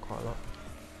my car quite a lot.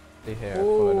 See here,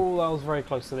 Oh, that was very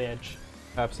close to the edge.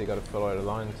 purposely got to follow the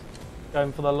lines.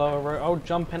 Going for the lower road. Oh,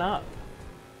 jumping up.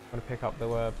 Got to pick up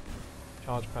the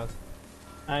charge pad.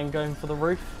 And going for the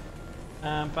roof.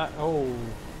 And back. Oh,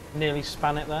 nearly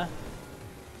span it there.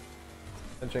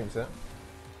 Don't jinx it.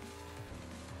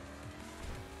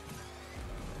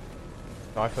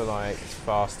 I feel like it's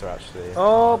faster actually.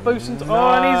 Oh, boosting. No,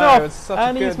 oh, and he's it's off. such a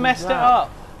And he's good messed it lap.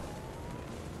 up.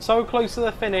 So close to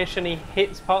the finish, and he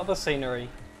hits part of the scenery.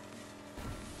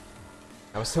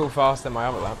 I was still faster than my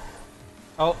other lap.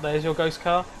 Oh, there's your ghost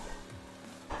car.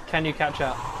 Can you catch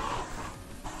up?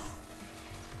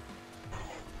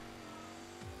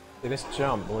 See, this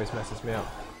jump always messes me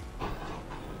up.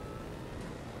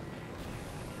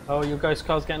 Oh, your ghost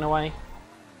car's getting away.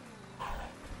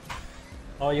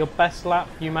 Oh, your best lap,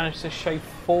 you managed to shave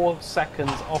 4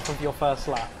 seconds off of your first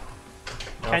lap.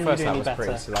 Can you do any better?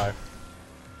 Pretty slow.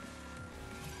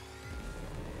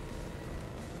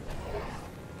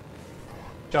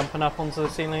 Jumping up onto the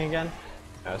ceiling again.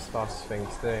 That's the fastest thing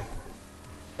to do.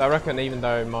 So I reckon even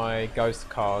though my ghost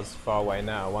car's far away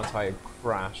now, once I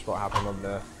crash what happened on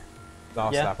the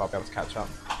last lap, I'll be able to catch up.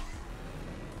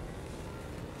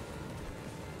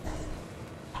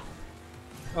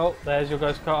 Oh, there's your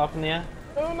ghost car up in the air.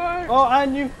 Oh no! Oh,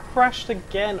 and you've crashed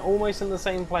again, almost in the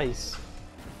same place.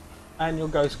 And your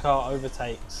ghost car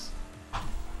overtakes. Oh,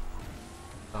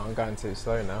 I'm going too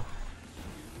slow now.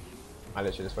 I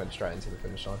literally just went straight into the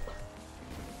finish line.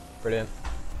 Brilliant.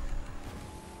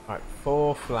 Right,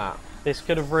 4th lap. This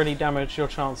could have really damaged your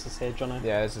chances here, Jono.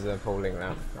 Yeah, this is an appalling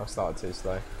lap. I've started too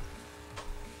slow.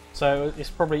 So it's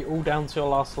probably all down to your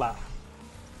last lap.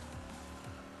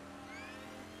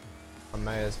 I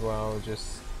may as well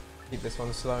just keep this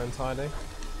one slow and tidy.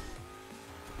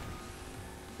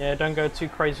 Yeah, don't go too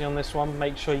crazy on this one.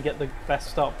 Make sure you get the best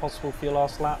start possible for your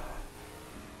last lap.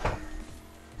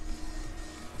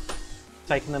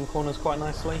 Taking them corners quite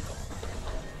nicely.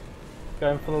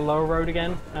 Going for the lower road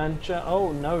again. And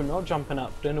oh no, not jumping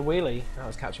up. Doing a wheelie. I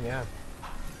was catching the ad.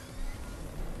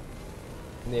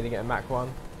 Nearly getting Mach 1.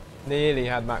 Nearly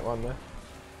had Mach 1 there.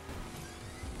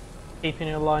 Keeping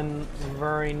your line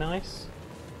very nice.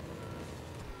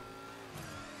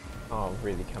 Oh, I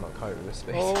really cannot cope with this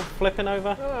speed. Oh, flipping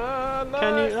over. No.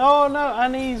 Can you? Oh no,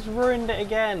 and he's ruined it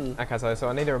again. Okay, so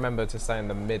I need to remember to stay in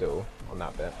the middle on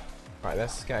that bit. Right,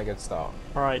 let's get a good start.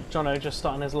 Alright, Jono just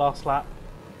starting his last lap.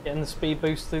 Getting the speed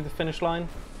boost through the finish line.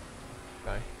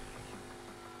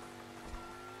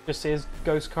 Just see his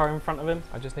ghost car in front of him.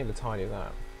 I just need a tiny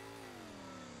lap.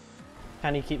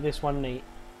 Can he keep this one neat?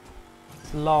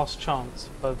 It's last chance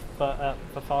for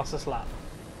fastest lap.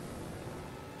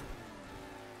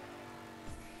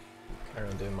 Carry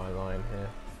on doing my line here.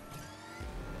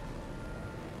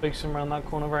 Boosting around that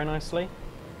corner very nicely.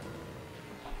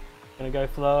 Gonna go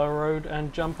for the road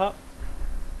and jump up.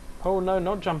 Oh no,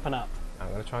 not jumping up. I'm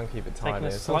going to try and keep it tiny. Taking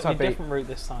a slightly different route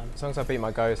this time. As long as I beat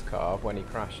my ghost car when he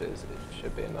crashes, it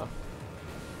should be enough.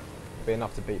 It'll be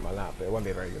enough to beat my lap, but it won't be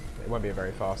a very good. It won't be a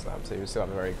very fast lap, so you still have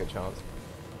a very good chance.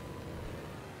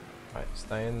 Right,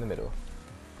 stay in the middle.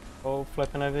 Oh,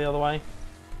 flipping over the other way.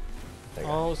 There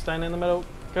you go. Oh, staying in the middle.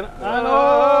 Gonna,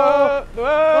 I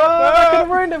I could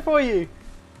have ruined it for you.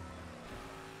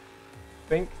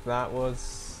 think that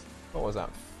was, what was that?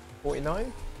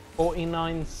 49?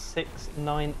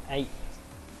 49.698.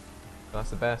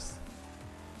 That's the best.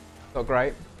 Not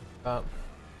great, but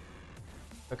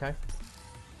okay.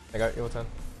 There you go, your turn.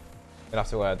 You'll have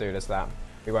to do this lap.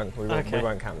 We won't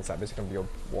count this lap. This is going to be your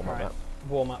warm-up lap.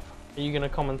 Warm up. Are you going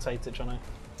to commentate it, Johnny?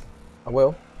 I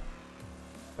will.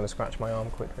 I'm going to scratch my arm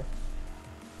quickly.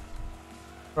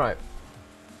 Right.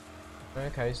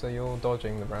 Okay, so you're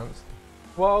dodging the ramps.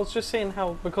 Well, I was just seeing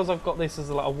how, because I've got this as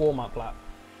like a warm-up lap.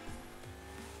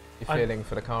 You're feeling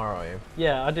for the car, are you?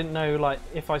 Yeah, I didn't know, like,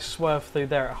 if I swerve through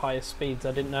there at higher speeds,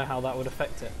 I didn't know how that would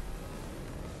affect it.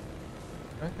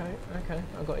 Okay,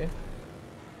 I got you.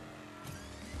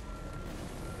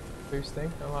 Boosting,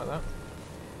 I like that.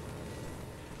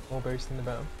 More boosting the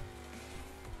better.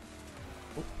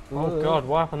 Oh god,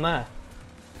 what happened there?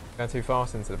 Going too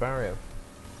fast into the barrier.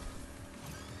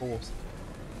 Force.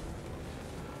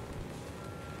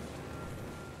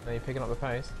 Now you're picking up the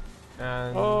pace.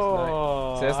 And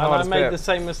oh, See, that's the and I hardest made bit. the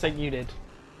same mistake you did.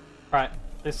 Right,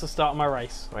 this is the start of my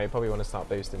race. Well, you probably want to start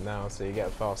boosting now so you get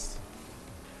a fast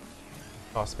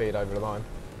speed over the line.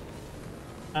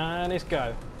 And it's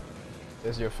go.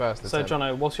 This is your first So, attempt.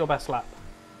 Jono, what's your best lap?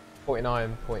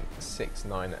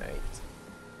 49.698.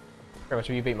 Pretty much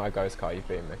if you beat my ghost car, you've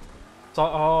beaten me. So,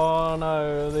 oh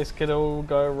no, this could all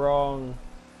go wrong.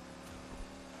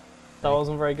 That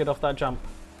wasn't very good off that jump.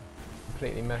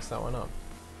 Completely messed that one up.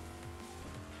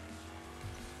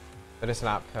 But this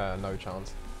lap, no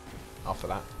chance. After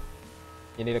that,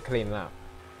 you need a clean lap.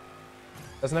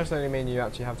 Doesn't necessarily mean you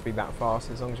actually have to be that fast.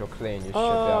 As long as you're clean, you should be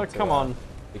able to come on.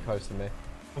 be close to me.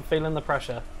 I'm feeling the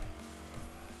pressure.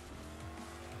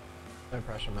 No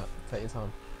pressure, Matt. Take your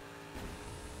time.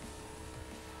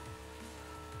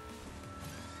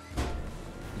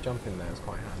 The jump in there is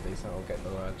quite handy, so I'll get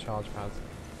the charge pads.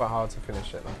 Quite hard to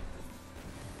finish it though.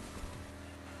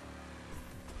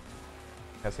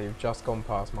 Okay, so you've just gone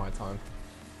past my time.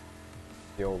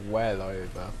 You're well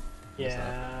over.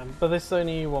 Yeah, but this is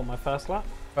only, what, my first lap?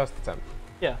 First attempt.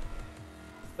 Yeah,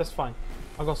 that's fine.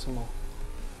 I've got some more.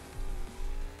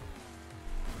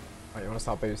 Right, you want to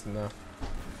start boosting now.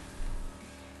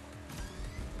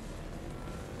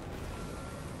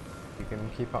 You can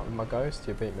keep up with my ghost,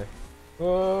 you beat me.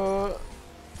 Oh,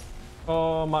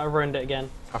 I might have ruined it again.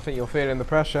 I think you're feeling the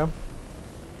pressure.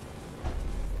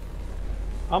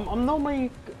 I'm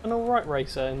normally an alright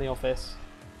racer in the office.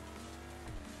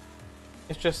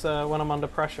 It's just when I'm under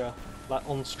pressure, like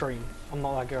on stream, I'm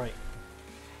not that great.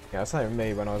 Yeah, same with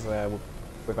me when I was there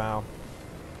with Al.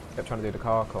 Kept trying to do the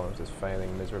car call, I was just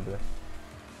failing miserably.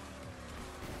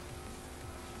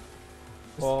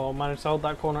 Or managed to hold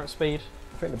that corner at speed.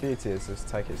 I think the beauty is just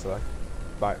take it slow.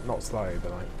 Like, not slow,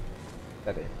 but like,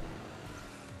 steady.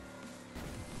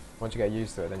 Once you get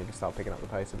used to it, then you can start picking up the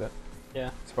pace a bit. Yeah.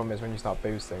 The problem is when you start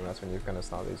boosting, that's when you're going to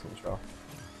start losing control.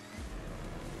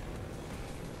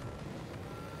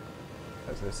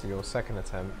 So this is your second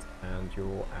attempt, and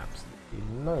you're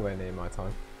absolutely nowhere near my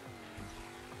time.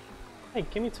 Hey,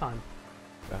 give me time.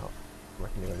 About, I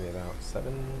reckon you're going to be about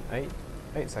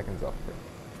 8 seconds off.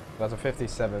 That's a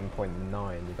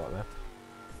 57.9 you got there.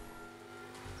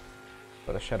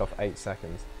 Got to shed off 8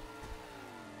 seconds.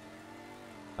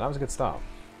 And that was a good start.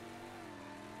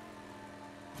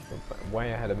 You're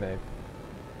way ahead of me.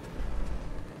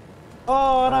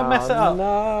 Oh, and I mess it up.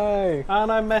 No!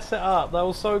 And I mess it up. That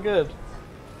was so good.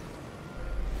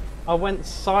 I went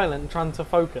silent trying to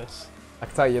focus. I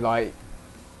can tell you, like,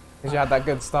 because you had that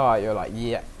good start, you're like,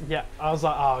 yeah. Yeah, I was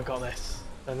like, oh, I got this.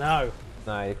 But no.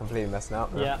 No, you're completely messing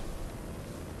up now. Yeah. As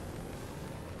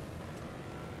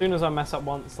soon as I mess up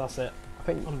once, that's it.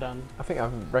 I'm done. I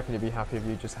reckon you'd be happy if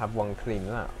you just have one clean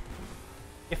lap.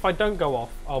 If I don't go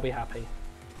off, I'll be happy.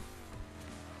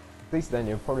 At least then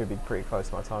you'll probably be pretty close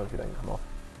to my time if you don't come off.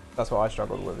 That's what I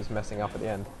struggled with, is messing up at the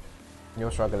end. And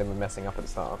you're struggling with messing up at the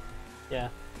start. Yeah.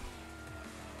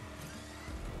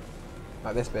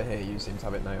 Like this bit here, you seem to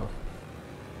have it nailed.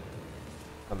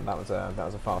 And that was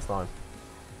a fast line.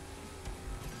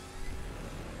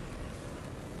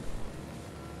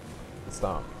 Good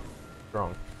start.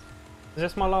 Strong. Is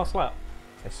this my last lap?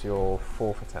 It's your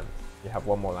 4th attempt. You have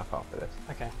one more lap after this.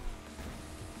 Okay.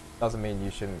 Doesn't mean you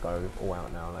shouldn't go all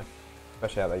out now, though.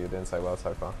 Especially out there, you're doing so well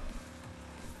so far.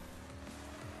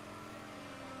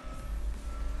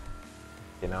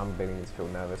 You know, I'm beginning to feel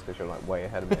nervous because you're like way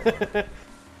ahead of me.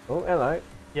 Oh, hello.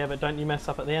 Yeah, but don't you mess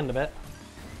up at the end of it?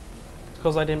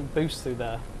 Because I didn't boost through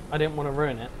there. I didn't want to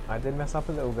ruin it. I did mess up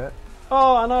a little bit.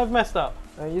 Oh, I know I've messed up.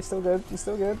 No, you're still good. You're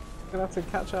still good. You're gonna have to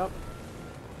catch up.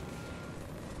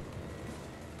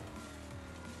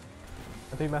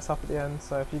 I do mess up at the end,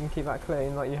 so if you can keep that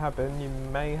clean like you have been, you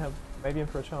may have maybe in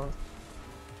for a chance.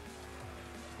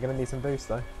 You're gonna need some boost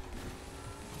though.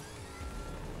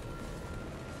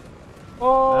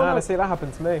 Oh! Ah, let's see, that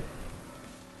happened to me.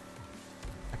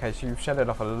 Okay, so you've shedded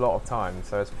off a lot of time,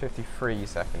 so it's 53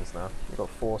 seconds now. You've got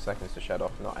 4 seconds to shed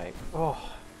off, not 8.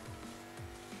 Oh.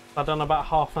 I've done about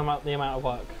half the amount of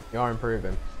work. You are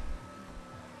improving.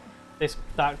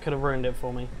 That could have ruined it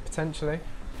for me. Potentially.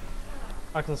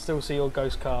 I can still see your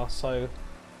ghost car, so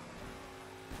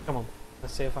come on,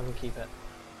 let's see if I can keep it.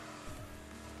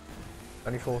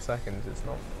 Only 4 seconds, it's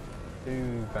not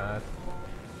too bad.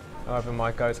 However,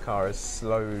 my ghost car is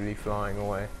slowly flying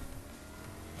away.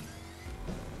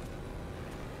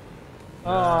 Oh,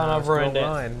 and I've ruined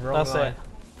it. That's it.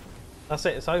 That's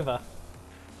it, it's over.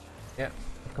 Yep,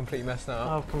 I've completely messed that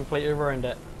up. I've completely ruined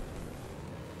it.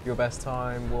 Your best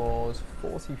time was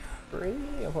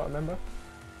 43, of what I remember.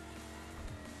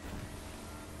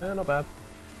 Not bad.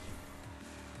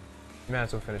 You may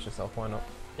as well finish this off, why not?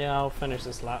 Yeah, I'll finish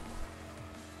this lap.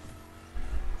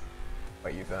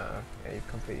 Wait, you've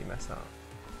completely messed up.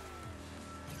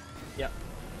 Yep.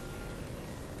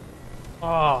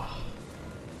 Oh.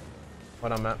 Well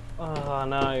done, Matt. Oh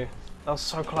no, that was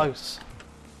so close.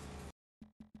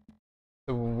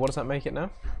 So what does that make it now?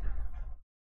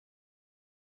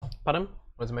 Pardon?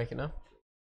 What does it make it now?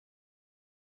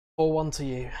 4-1 to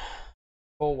you.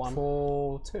 4-1.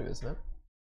 4-2, isn't it?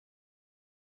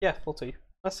 Yeah, 4-2.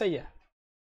 Let's say yeah.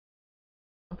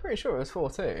 I'm pretty sure it was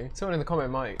 4-2. Someone in the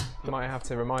comment might have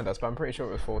to remind us, but I'm pretty sure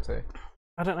it was 4-2.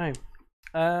 I don't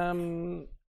know.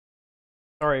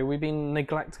 Sorry, we've been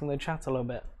neglecting the chat a little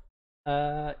bit.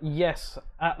 Yes,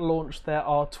 at launch there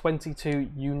are 22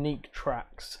 unique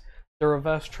tracks. The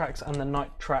reverse tracks and the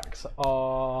night tracks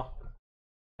are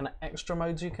kind of extra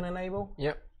modes you can enable.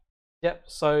 Yep. Yep,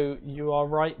 so you are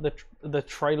right, the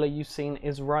trailer you've seen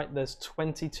is right, there's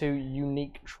 22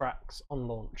 unique tracks on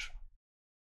launch.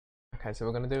 Okay, so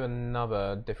we're going to do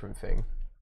another different thing.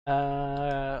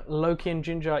 Loki and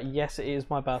Ginger, yes it is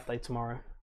my birthday tomorrow,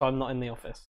 so I'm not in the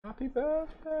office. Happy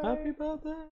birthday! Happy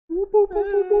birthday!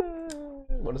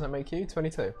 What does that make you?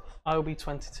 22? I will be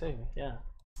 22, yeah.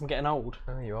 I'm getting old.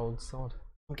 Oh, you old sod.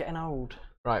 I'm getting old.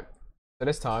 Right, so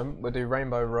this time we'll do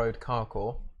Rainbow Road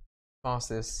Carcore.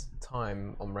 Fastest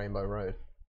time on Rainbow Road.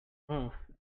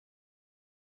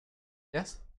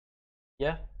 Yes?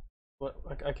 Yeah? What,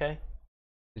 okay.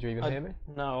 Did you even hear me?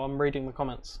 No, I'm reading the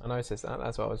comments. I noticed that.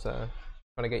 That's why I was trying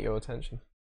to get your attention.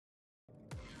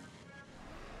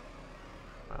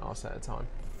 Right, I'll set a time.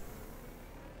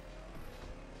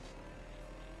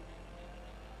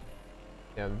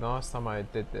 Yeah, the last time I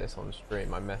did this on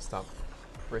stream, I messed up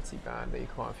pretty badly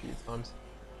quite a few times.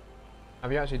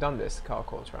 Have you actually done this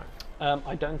carcore track?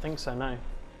 I don't think so, no.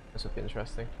 This would be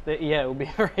interesting. Yeah, it will be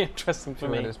very interesting for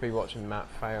me. We'll just be watching Matt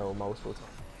fail multiple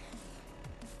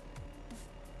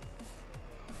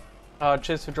times.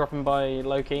 Cheers for dropping by,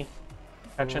 Loki.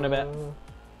 Catch you in a bit.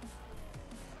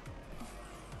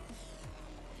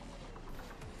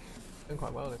 Doing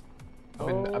quite well.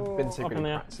 I've been secretly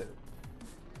practicing. To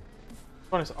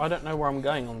be honest, I don't know where I'm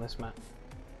going on this map.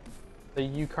 So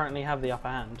you currently have the upper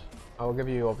hand. I'll give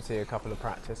you obviously a couple of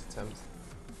practice attempts.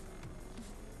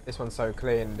 This one's so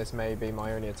clean, this may be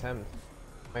my only attempt.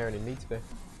 May only need to be.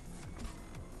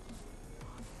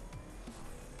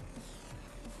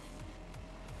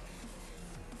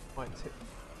 Might tip.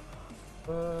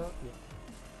 Yeah.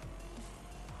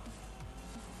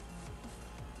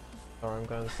 Sorry, I'm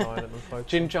going silent and focusing.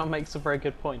 Ginger makes a very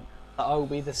good point. That I will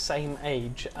be the same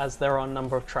age as there are a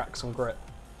number of tracks on Grip.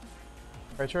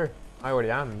 Very true. I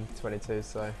already am 22,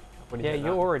 so... Yeah,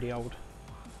 you're already old.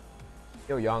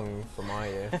 You're young for my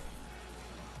year.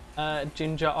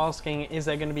 Ginger asking, is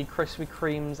there going to be Krispy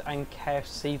Kremes and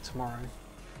KFC tomorrow?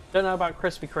 Don't know about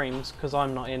Krispy Kremes because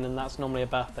I'm not in and that's normally a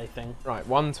birthday thing. Right,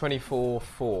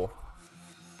 1:24:4.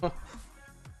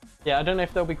 Yeah, I don't know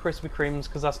if there'll be Krispy Kremes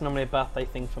because that's normally a birthday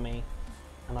thing for me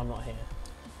and I'm not here.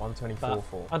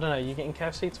 124.4. I don't know. You getting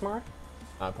KFC tomorrow?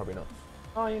 No, probably not.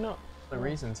 Oh, you're not. No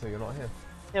reason to. You're not here.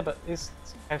 Yeah, but it's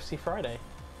KFC Friday.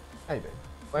 Maybe.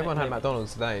 Well, everyone had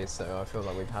McDonald's today, so I feel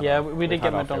like we've had. Yeah, our, we did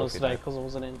get our McDonald's filthy today day. because I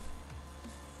wasn't in.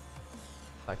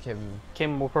 Like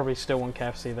Kim will probably still want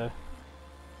KFC though.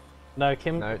 No,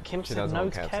 Kim No, Kim she said doesn't no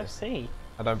want to KFC. KFC.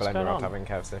 I don't blame her going after on? having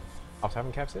KFC. After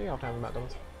having KFC, after having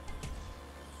McDonald's.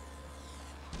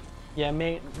 Yeah,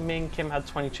 me and Kim had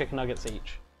 20 chicken nuggets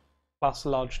each, plus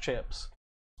large chips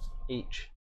each.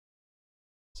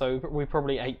 So we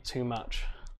probably ate too much.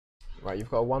 Right, you've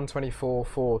got a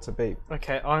 124.4 to beat.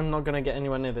 Okay, I'm not gonna get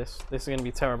anywhere near this. This is gonna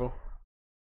be terrible.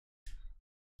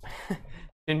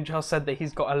 Ginger said that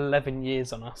he's got 11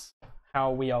 years on us.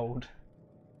 How are we old?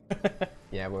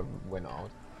 Yeah, we're not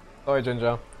old. Sorry,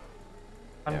 Ginger.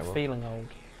 I'm feeling old.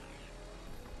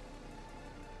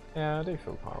 Yeah, I do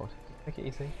feel quite old. Take it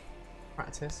easy.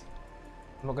 Practice.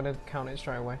 I'm not going to count it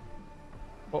straight away.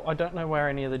 Well, I don't know where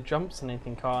any of the jumps and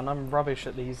anything are, and I'm rubbish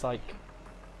at these like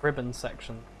ribbon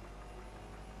sections.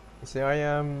 You see,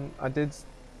 I did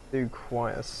do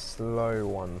quite a slow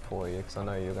one for you because I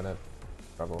know you're going to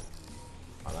struggle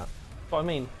like that. But I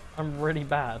mean, I'm really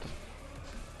bad.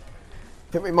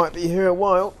 I think we might be here a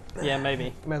while. Yeah,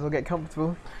 maybe. May as well get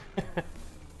comfortable.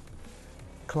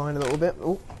 Decline a little bit.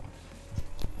 Oh,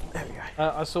 there we go.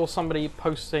 I saw somebody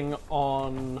posting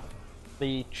on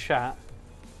the chat.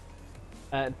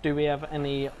 Do we have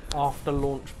any after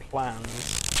launch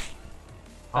plans?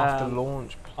 After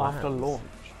launch plans? After launch.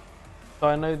 So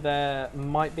I know there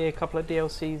might be a couple of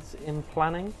DLCs in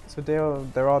planning. So there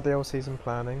are DLCs in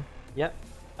planning. Yep.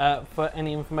 For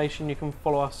any information, you can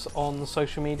follow us on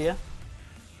social media.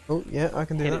 Oh yeah, I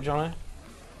can do Hit that. it, Jono.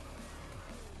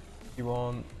 You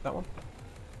want that one?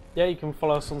 Yeah, you can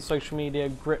follow us on social media,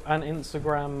 Grip and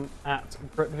Instagram at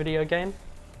Grip Video Game.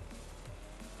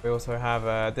 We also have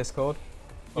a Discord.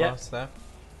 Follow Yep. us there.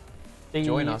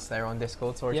 Join us there on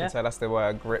Discord. Sorry Yeah. to say that's the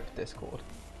word Grip Discord.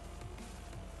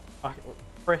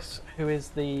 Chris, who is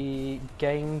the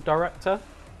game director,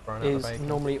 Throwing out the is bacon.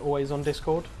 normally always on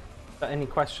Discord. But any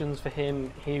questions for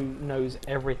him, he knows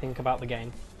everything about the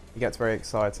game. He gets very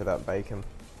excited at bacon.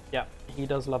 Yeah, he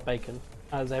does love bacon,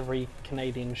 as every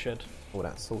Canadian should. All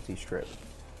that salty strip.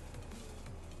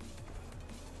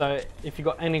 So if you've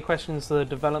got any questions to the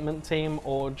development team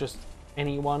or just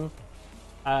anyone,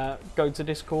 go to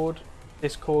Discord,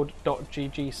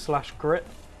 discord.gg/grip.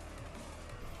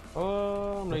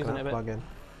 Oh, I'm Look at losing that it a bit. plug-in.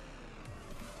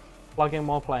 Plug in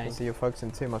while playing. So you're focusing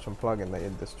too much on plug-in that you're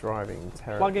just driving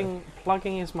terribly.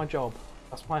 Plugging is my job.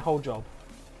 That's my whole job.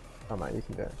 Oh mate, you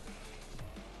can do it.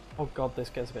 Oh god, this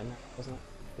gets a bit nuts, doesn't it?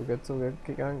 All good, it's all good.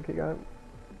 Keep going, keep going.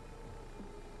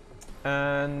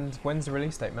 And when's the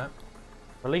release date, Matt?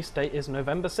 Release date is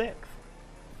November 6th.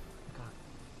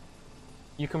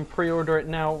 You can pre-order it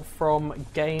now from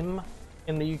Game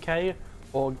in the UK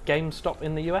or GameStop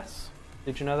in the US.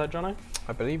 Did you know that, Jono?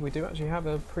 I believe we do actually have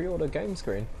a pre-order game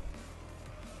screen.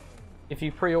 If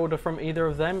you pre-order from either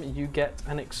of them, you get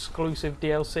an exclusive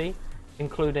DLC,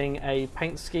 including a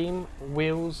paint scheme,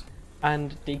 wheels,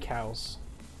 and decals.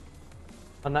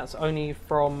 And that's only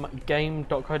from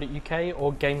game.co.uk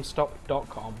or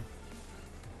gamestop.com.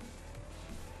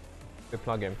 Good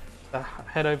plug-in. So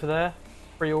head over there,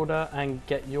 pre-order, and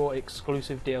get your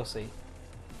exclusive DLC.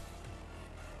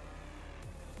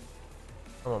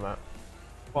 Come on, Matt.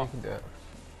 What? You can do it.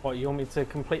 What, you want me to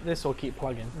complete this or keep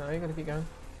plugging? No, you gotta keep going.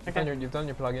 Okay. You've done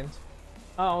your plugins.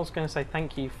 Oh, I was going to say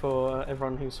thank you for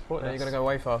everyone who supported No, us. you gotta go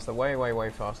way faster. Way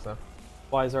faster.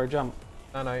 Why is there a jump?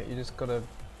 No, you just gotta.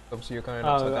 Obviously, you're going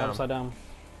upside down. Upside down.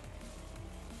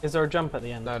 Is there a jump at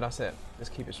the end? No, that's it.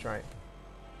 Just keep it straight.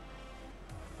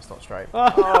 It's not straight.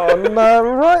 Oh, no,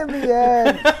 right at the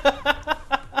end!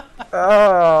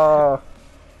 Oh.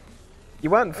 You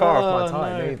weren't far off my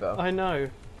time no. either. I know.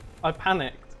 I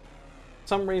panicked. For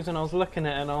some reason I was looking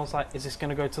at it and I was like, is this going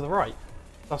to go to the right?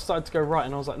 So I started to go right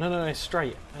and I was like, no,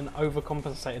 straight, and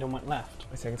overcompensated and went left.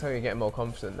 I can tell you're getting more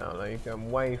confident now, though. You're going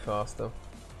way faster.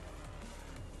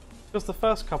 Just the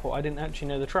first couple, I didn't actually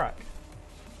know the track.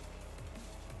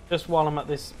 Just while I'm at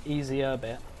this easier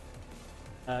bit.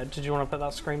 Did you want to put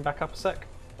that screen back up a sec?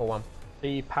 Or one.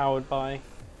 Be powered by...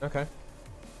 Okay.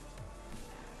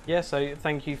 Yeah, so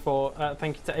thank you to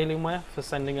Alienware for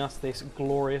sending us this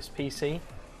glorious PC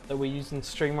that we're using to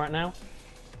stream right now.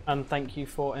 And thank you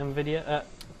for Nvidia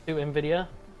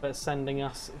for sending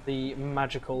us the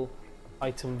magical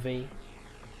Item V,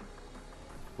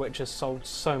 which has solved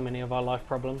so many of our life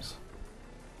problems.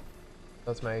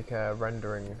 Does make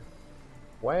rendering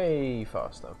way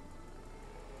faster.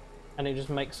 And it just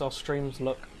makes our streams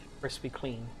look crispy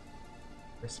clean.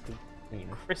 Crispy clean.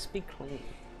 Crispy clean.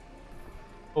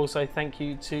 Also, thank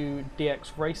you to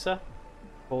DX Racer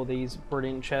for these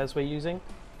brilliant chairs we're using.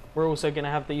 We're also going to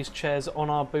have these chairs on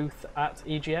our booth at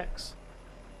EGX.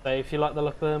 So if you like the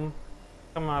look of them,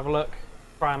 come and have a look,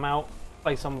 try them out,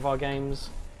 play some of our games,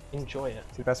 enjoy it.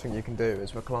 So the best thing you can do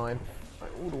is recline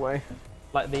like, all the way.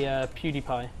 Like the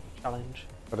PewDiePie challenge.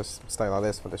 Gotta stay like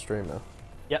this for the stream now.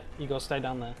 Yep, you gotta stay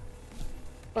down there.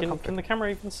 Can the camera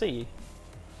even see you?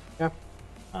 Yeah.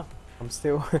 Oh. I'm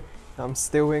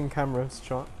still in camera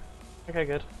shot. Okay,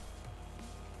 good.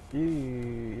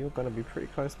 You're gonna be pretty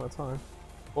close to my time.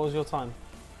 What was your time?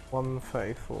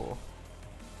 1:34.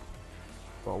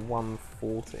 Got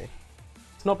 1:40.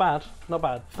 It's not bad, not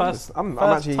bad. First I'm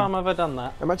actually, time I've ever done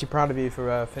that. I'm actually proud of you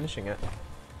for finishing it.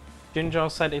 Ginger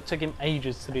said it took him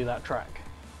ages to do that track.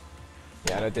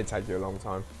 Yeah, it did take you a long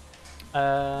time.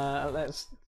 Let's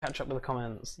catch up with the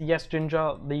comments. Yes,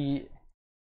 Ginger, the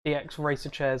DX Racer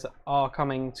chairs are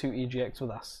coming to EGX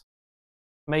with us.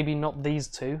 Maybe not these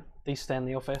two, these stay in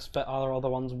the office, but our other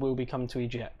ones will be coming to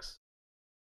EGX.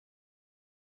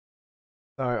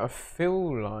 So I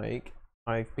feel like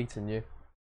I've beaten you.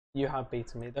 You have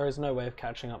beaten me. There is no way of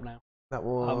catching up now. That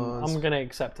was... I'm going to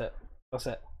accept it. That's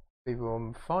it. People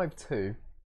on 5-2.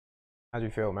 How do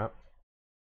you feel, Matt?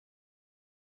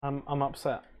 I'm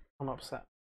upset. I'm upset.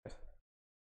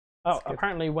 Oh,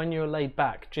 apparently when you were laid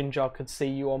back, Ginger could see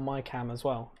you on my cam as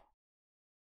well.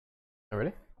 Oh,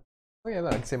 really? Oh yeah,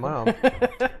 look, I can see my arm.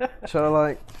 Shall I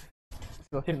like...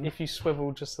 If you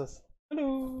swivel just this...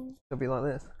 Hello! It'll be like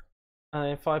this.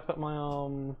 And if I put my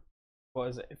arm... What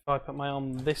is it? If I put my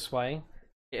arm this way,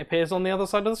 it appears on the other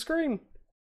side of the screen.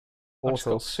 I've just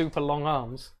got super long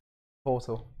arms.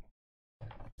 Portal.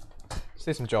 Let's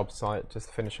do some job site just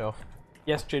to finish off.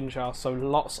 Yes, Ginger, so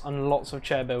lots and lots of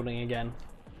chair building again.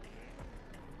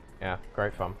 Yeah,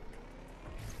 great fun.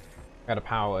 We had a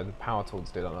power tool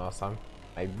to do that last time.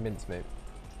 A mincemeat.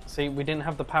 See, we didn't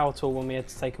have the power tool when we had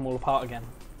to take them all apart again.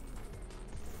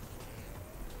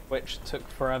 Which took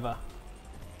forever.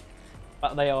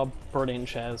 But they are brilliant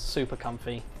chairs, super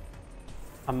comfy.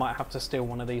 I might have to steal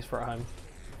one of these for at home.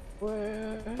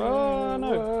 Whoa, oh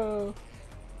no! Whoa.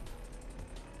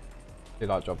 Do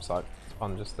like job site. It's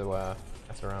fun just to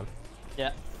mess around.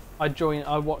 Yeah, I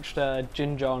watched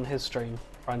Ginger on his stream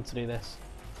trying to do this,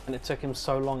 and it took him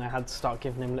so long I had to start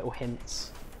giving him little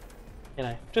hints. You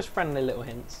know, just friendly little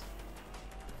hints.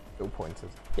 Little pointers.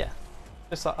 Yeah,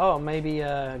 just like, oh, maybe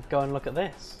go and look at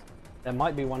this. There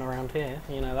might be one around here,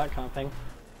 you know, that kind of thing.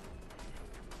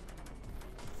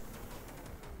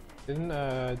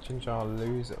 Didn't Ginger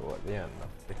lose it all at the end?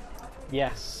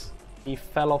 Yes, he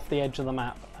fell off the edge of the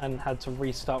map and had to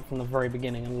restart from the very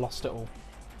beginning and lost it all.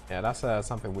 Yeah, that's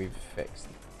something we've fixed.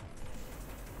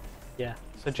 Yeah,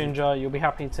 so Ginger, you'll be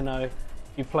happy to know if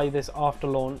you play this after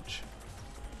launch,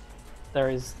 there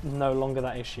is no longer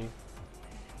that issue.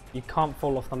 You can't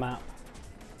fall off the map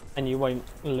and you won't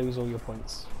lose all your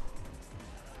points.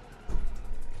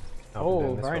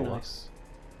 Oh, very nice.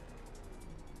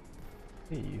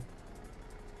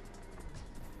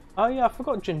 Oh yeah, I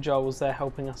forgot Ginger was there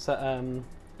helping us at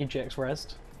EGX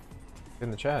Resd.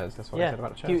 In the chairs, that's what I said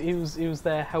about the chairs. He was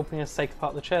there helping us take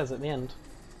apart the chairs at the end.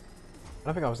 I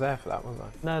don't think I was there for that, was I?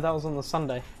 No, that was on the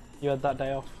Sunday. You had that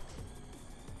day off.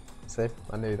 See,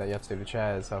 I knew that you had to do the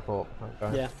chairs, so I thought,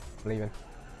 okay, yeah, I'm leaving.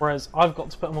 Whereas I've got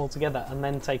to put them all together and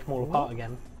then take them all apart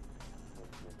again.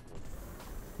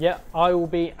 Yeah, I will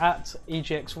be at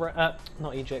EGX,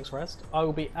 not EGX Resd. I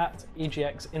will be at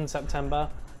EGX in September.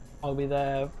 I'll be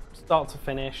there start to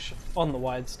finish on the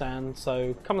wide stand,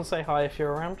 so come and say hi if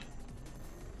you're around.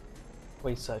 What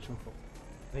are you searching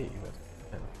for?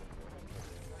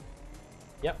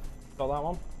 Yep, got that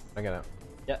one. I get it.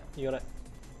 Yep, you got it.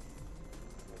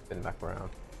 Spin back around.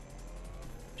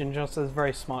 Ginger says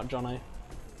very smart, Jono.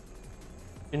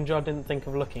 Ginger didn't think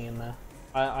of looking in there.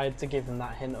 I had to give him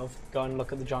that hint of go and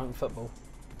look at the giant football.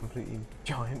 Completely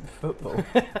giant football.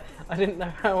 I didn't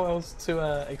know how else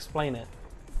to explain it.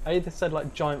 I either said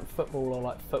like giant football or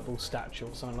like football statue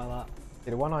or something like that.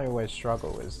 Yeah, the one I always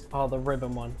struggle is... Oh, the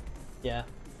ribbon one. Yeah,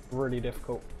 really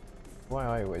difficult. What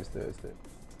I always do is that...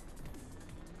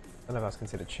 I don't know if that's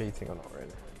considered cheating or not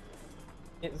really.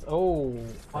 It's... Oh,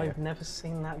 yeah. I've never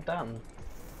seen that done.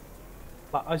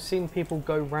 Like, I've seen people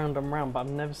go round and round, but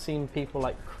I've never seen people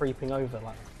like creeping over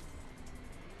like...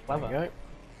 Clever. There you go.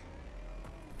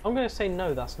 I'm going to say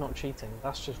no, that's not cheating.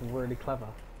 That's just really clever.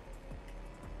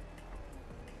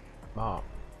 Smart.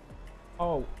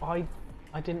 Oh, I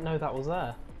didn't know that was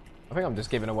there. I think I'm just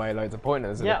giving away loads of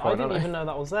pointers. Yeah, I didn't even know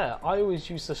that was there. I always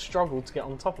used to struggle to get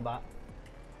on top of that.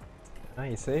 Ah,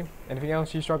 you see? Anything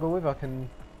else you struggle with? I can...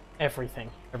 Everything.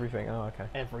 Everything? Oh, okay.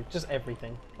 Just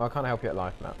everything. Well, I can't help you at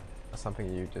life, Matt. That's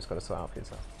something you just got to sort out for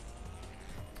yourself.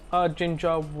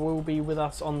 Ginger will be with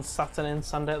us on Saturday and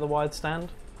Sunday at the Wide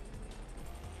Stand.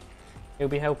 He'll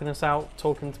be helping us out,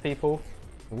 talking to people.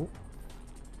 Ooh.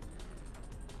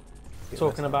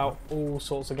 Talking about all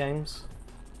sorts of games.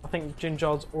 I think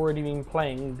Ginger's already been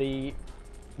playing the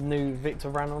new Victor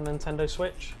ran on Nintendo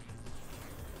Switch.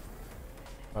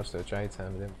 I'll just do a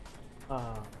J-turn with him.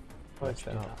 Ah, Go,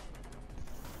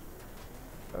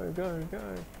 go,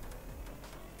 go.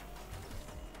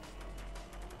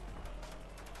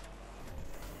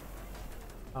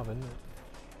 Oh, isn't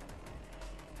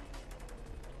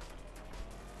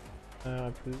it?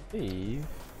 I believe.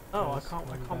 Oh, I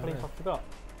can't believe I forgot.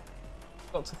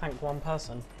 Got to thank one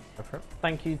person. Go for it.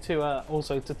 Thank you to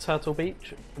also to Turtle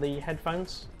Beach for the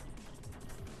headphones.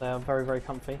 They are very, very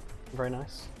comfy, very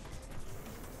nice.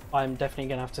 I'm definitely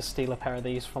gonna have to steal a pair of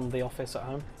these from the office at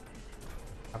home.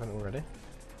 Haven't already?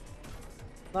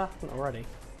 Nah, not already.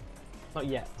 Not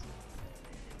yet.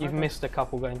 You've missed a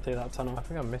couple going through that tunnel. I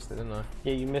think I missed it, didn't I?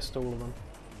 Yeah, you missed all of them.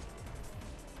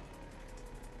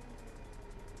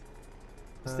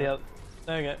 It's the other.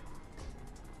 There you go. I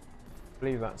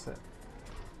believe that's it.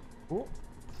 Ooh.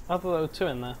 I thought there were two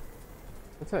in there.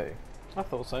 The two? I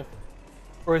thought so.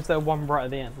 Or is there one right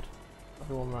at the end? There's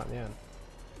the one right at the end.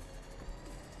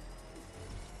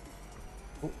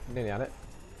 Ooh, nearly had it.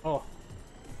 Oh.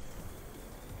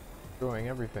 Drawing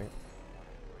everything.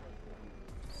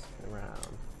 Spin around.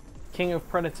 King of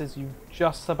Predators, you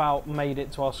just about made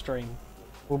it to our stream.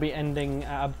 We'll be ending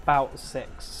at about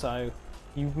 6, so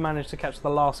you've managed to catch the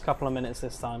last couple of minutes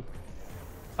this time.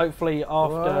 Hopefully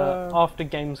after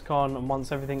Gamescom and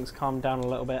once everything's calmed down a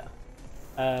little bit,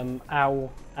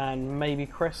 Al and maybe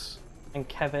Chris and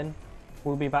Kevin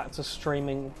will be back to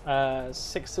streaming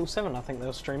 6 till 7, I think they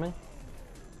were streaming.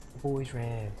 The boys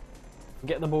red.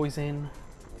 Get the boys in,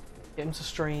 get them to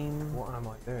stream. What am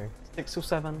I doing? 6 till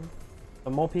 7, so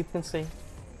more people can see.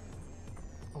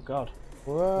 Oh god.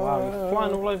 Whoa. Wow, you're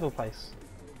flying all over the place.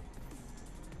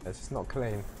 It's just not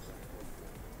clean.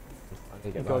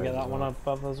 You've got to get that one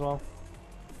above as well.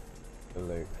 The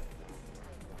loop.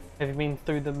 Have you been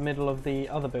through the middle of the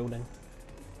other building?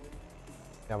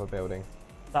 The other building.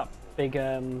 That big,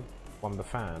 One with the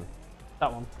fan.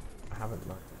 that one? I haven't,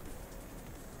 no.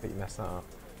 But you messed that up.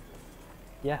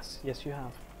 Yes, yes you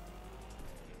have.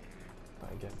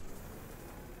 That again.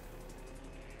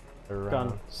 Go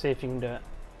on, see if you can do it.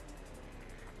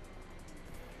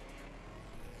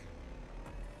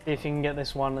 See if you can get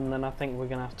this one, and then I think we're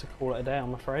going to have to call it a day,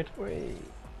 I'm afraid. Whee.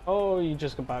 Oh, you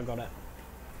just about got it.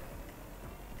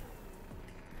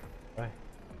 Right.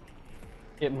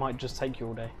 It might just take you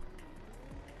all day.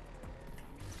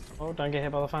 Oh, don't get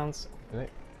hit by the fans. Really?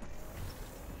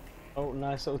 Oh,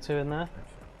 nice little 2 in there.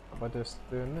 How about just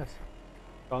doing this?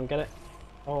 Go on, get it.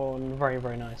 Oh, very,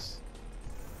 very nice.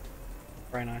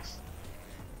 Very nice.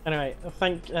 Anyway, I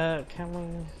think, can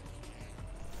we...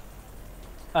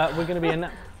 we're going to be in...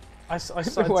 I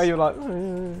The way you're like...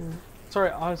 Sorry,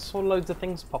 I saw loads of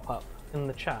things pop up in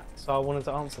the chat, so I wanted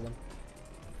to answer them.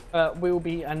 We will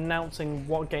be announcing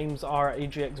what games are at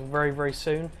EGX very, very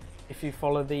soon. If you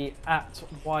follow the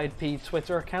 @WideP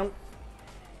Twitter account.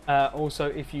 Also,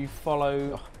 if you follow...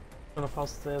 I'm going to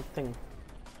pass the thing.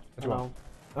 What do you want?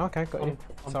 Okay, got you.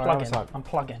 I'm Sorry, plugging. I was like, I'm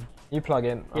plugging. you plug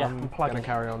in. Yeah, I'm I'm plugging. going to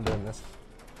carry on doing this.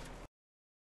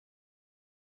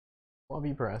 What have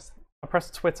you pressed? I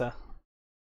pressed Twitter.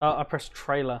 I pressed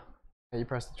trailer. Yeah, you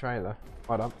pressed the trailer.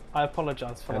 Well done. I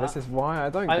apologise for that. This is why I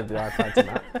don't give the iPad to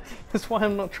Matt. That's why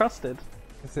I'm not trusted.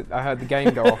 I heard the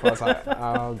game go off. I was like,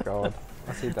 oh god,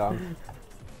 what's he done?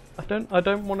 I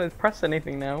don't want to press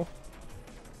anything now.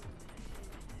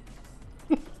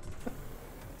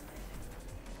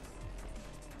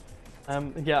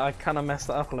 Yeah, I kind of messed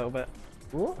that up a little bit.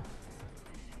 What?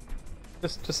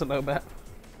 Just a little bit.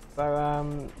 So,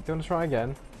 do you want to try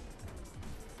again?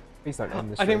 Please don't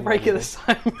end this. I didn't break it this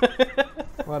time.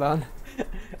 Well done.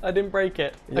 I didn't break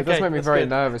it. It okay, does make me very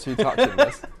nervous you touching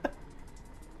this.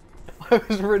 I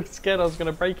was really scared I was going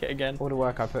to break it again. All the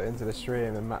work I put into the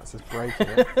stream and Matt's just breaking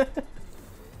it.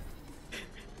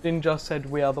 Ninja said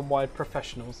we are the wide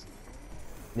professionals.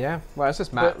 Yeah, well it's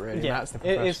just Matt But, really, yeah, Matt's the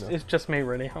professional. it's just me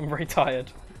really. I'm very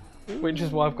tired. Which is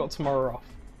why I've got tomorrow off.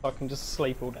 So I can just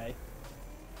sleep all day.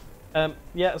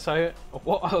 Yeah, so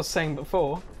what I was saying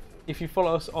before, if you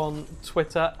follow us on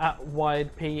Twitter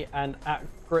 @WideP and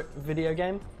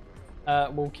 @GripVideoGame,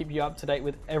 we'll keep you up to date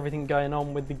with everything going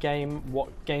on with the game, what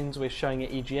games we're showing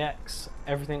at EGX,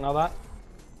 everything like that.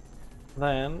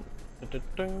 Then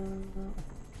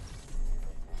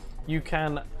you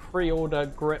can pre-order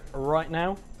Grip right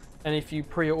now, and if you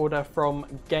pre-order from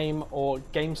Game or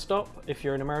GameStop, if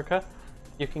you're in America,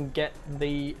 you can get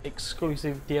the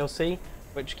exclusive DLC,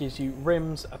 which gives you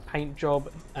rims, a paint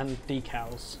job, and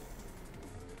decals.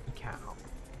 Cow.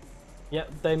 Yeah,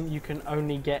 then you can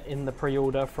only get in the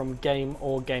pre-order from Game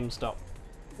or GameStop.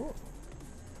 Ooh.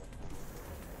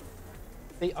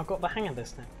 See, I've got the hang of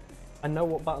this now. I know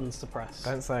what buttons to press.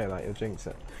 Don't say that, you'll jinx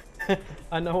it.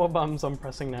 I know what buttons I'm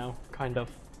pressing now, kind of.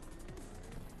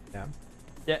 Yeah.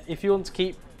 Yeah, if you want to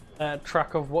keep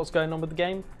track of what's going on with the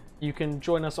game, you can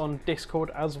join us on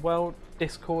Discord as well,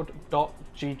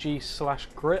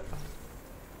 discord.gg/grip.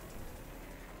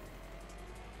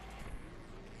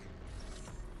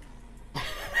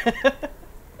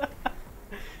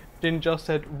 Jin just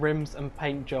said rims and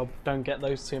paint job, don't get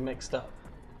those two mixed up.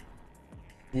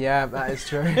 Yeah, that is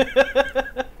true.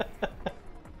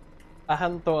 I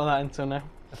hadn't thought of that until now.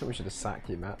 I think we should have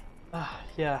sacked you, Matt.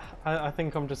 Yeah, I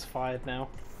think I'm just fired now.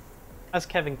 As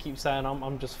Kevin keeps saying,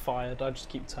 I'm just fired. I just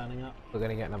keep turning up. We're going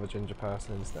to get another ginger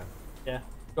person instead. Yeah,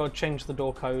 gotta change the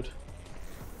door code.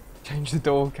 Change the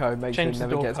door code, make sure he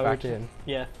never gets back in.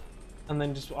 Yeah, and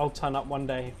then just I'll turn up one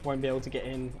day, won't be able to get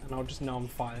in, and I'll just know I'm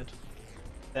fired.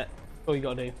 That's all you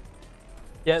gotta do.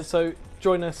 Yeah, so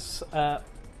join us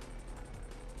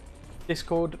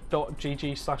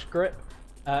discord.gg/grip.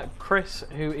 Chris,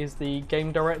 who is the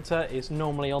game director, is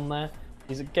normally on there.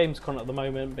 He's at Gamescom at the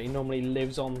moment, but he normally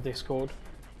lives on Discord.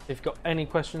 If you've got any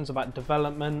questions about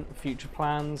development, future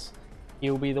plans,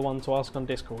 he'll be the one to ask on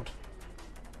Discord.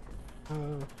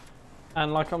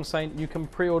 And like I'm saying, you can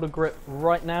pre-order Grip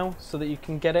right now so that you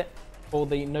can get it for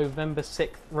the November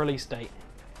 6th release date.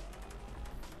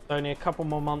 It's only a couple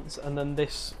more months and then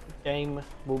this game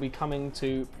will be coming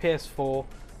to PS4,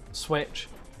 Switch,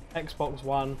 Xbox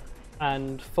One,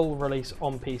 and full release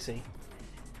on PC.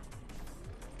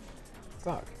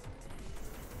 Fuck.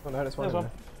 Oh no, that's one There's in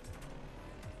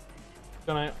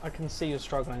one. there. I can see you're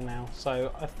struggling now,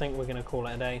 so I think we're going to call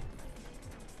it a day.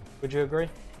 Would you agree?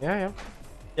 Yeah, yeah.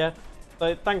 Yeah.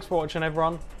 So thanks for watching,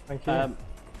 everyone. Thank you.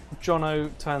 Jono,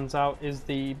 turns out, is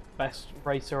the best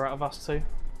racer out of us two.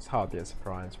 It's hardly a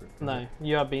surprise. No,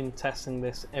 you have been testing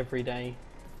this every day,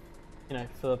 you know,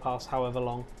 for the past however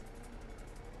long.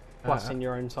 Plus in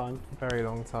your own time. Very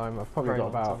long time. I've probably got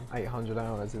about 800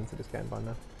 hours into this game by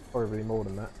now. Probably more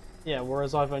than that. Yeah,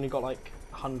 whereas I've only got like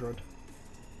 100.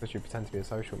 Because you pretend to be a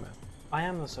social man. I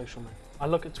am the social man. I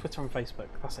look at Twitter and Facebook,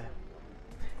 that's it.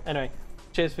 Anyway,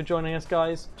 cheers for joining us,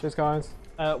 guys. Cheers, guys.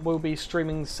 We'll be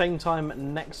streaming the same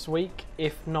time next week,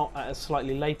 if not at a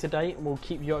slightly later date. We'll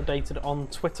keep you updated on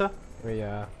Twitter. We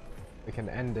can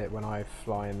end it when I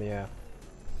fly in the air.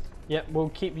 Yep, we'll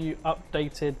keep you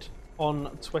updated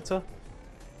on Twitter,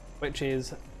 which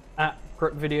is at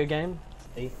Grip Video Game.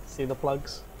 See the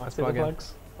plugs? Nice See the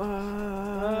plugs? Go.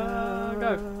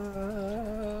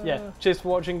 Yeah, cheers for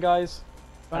watching, guys.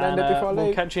 I'll end it before I leave.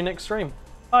 We'll catch you next stream.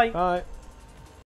 Bye. Bye.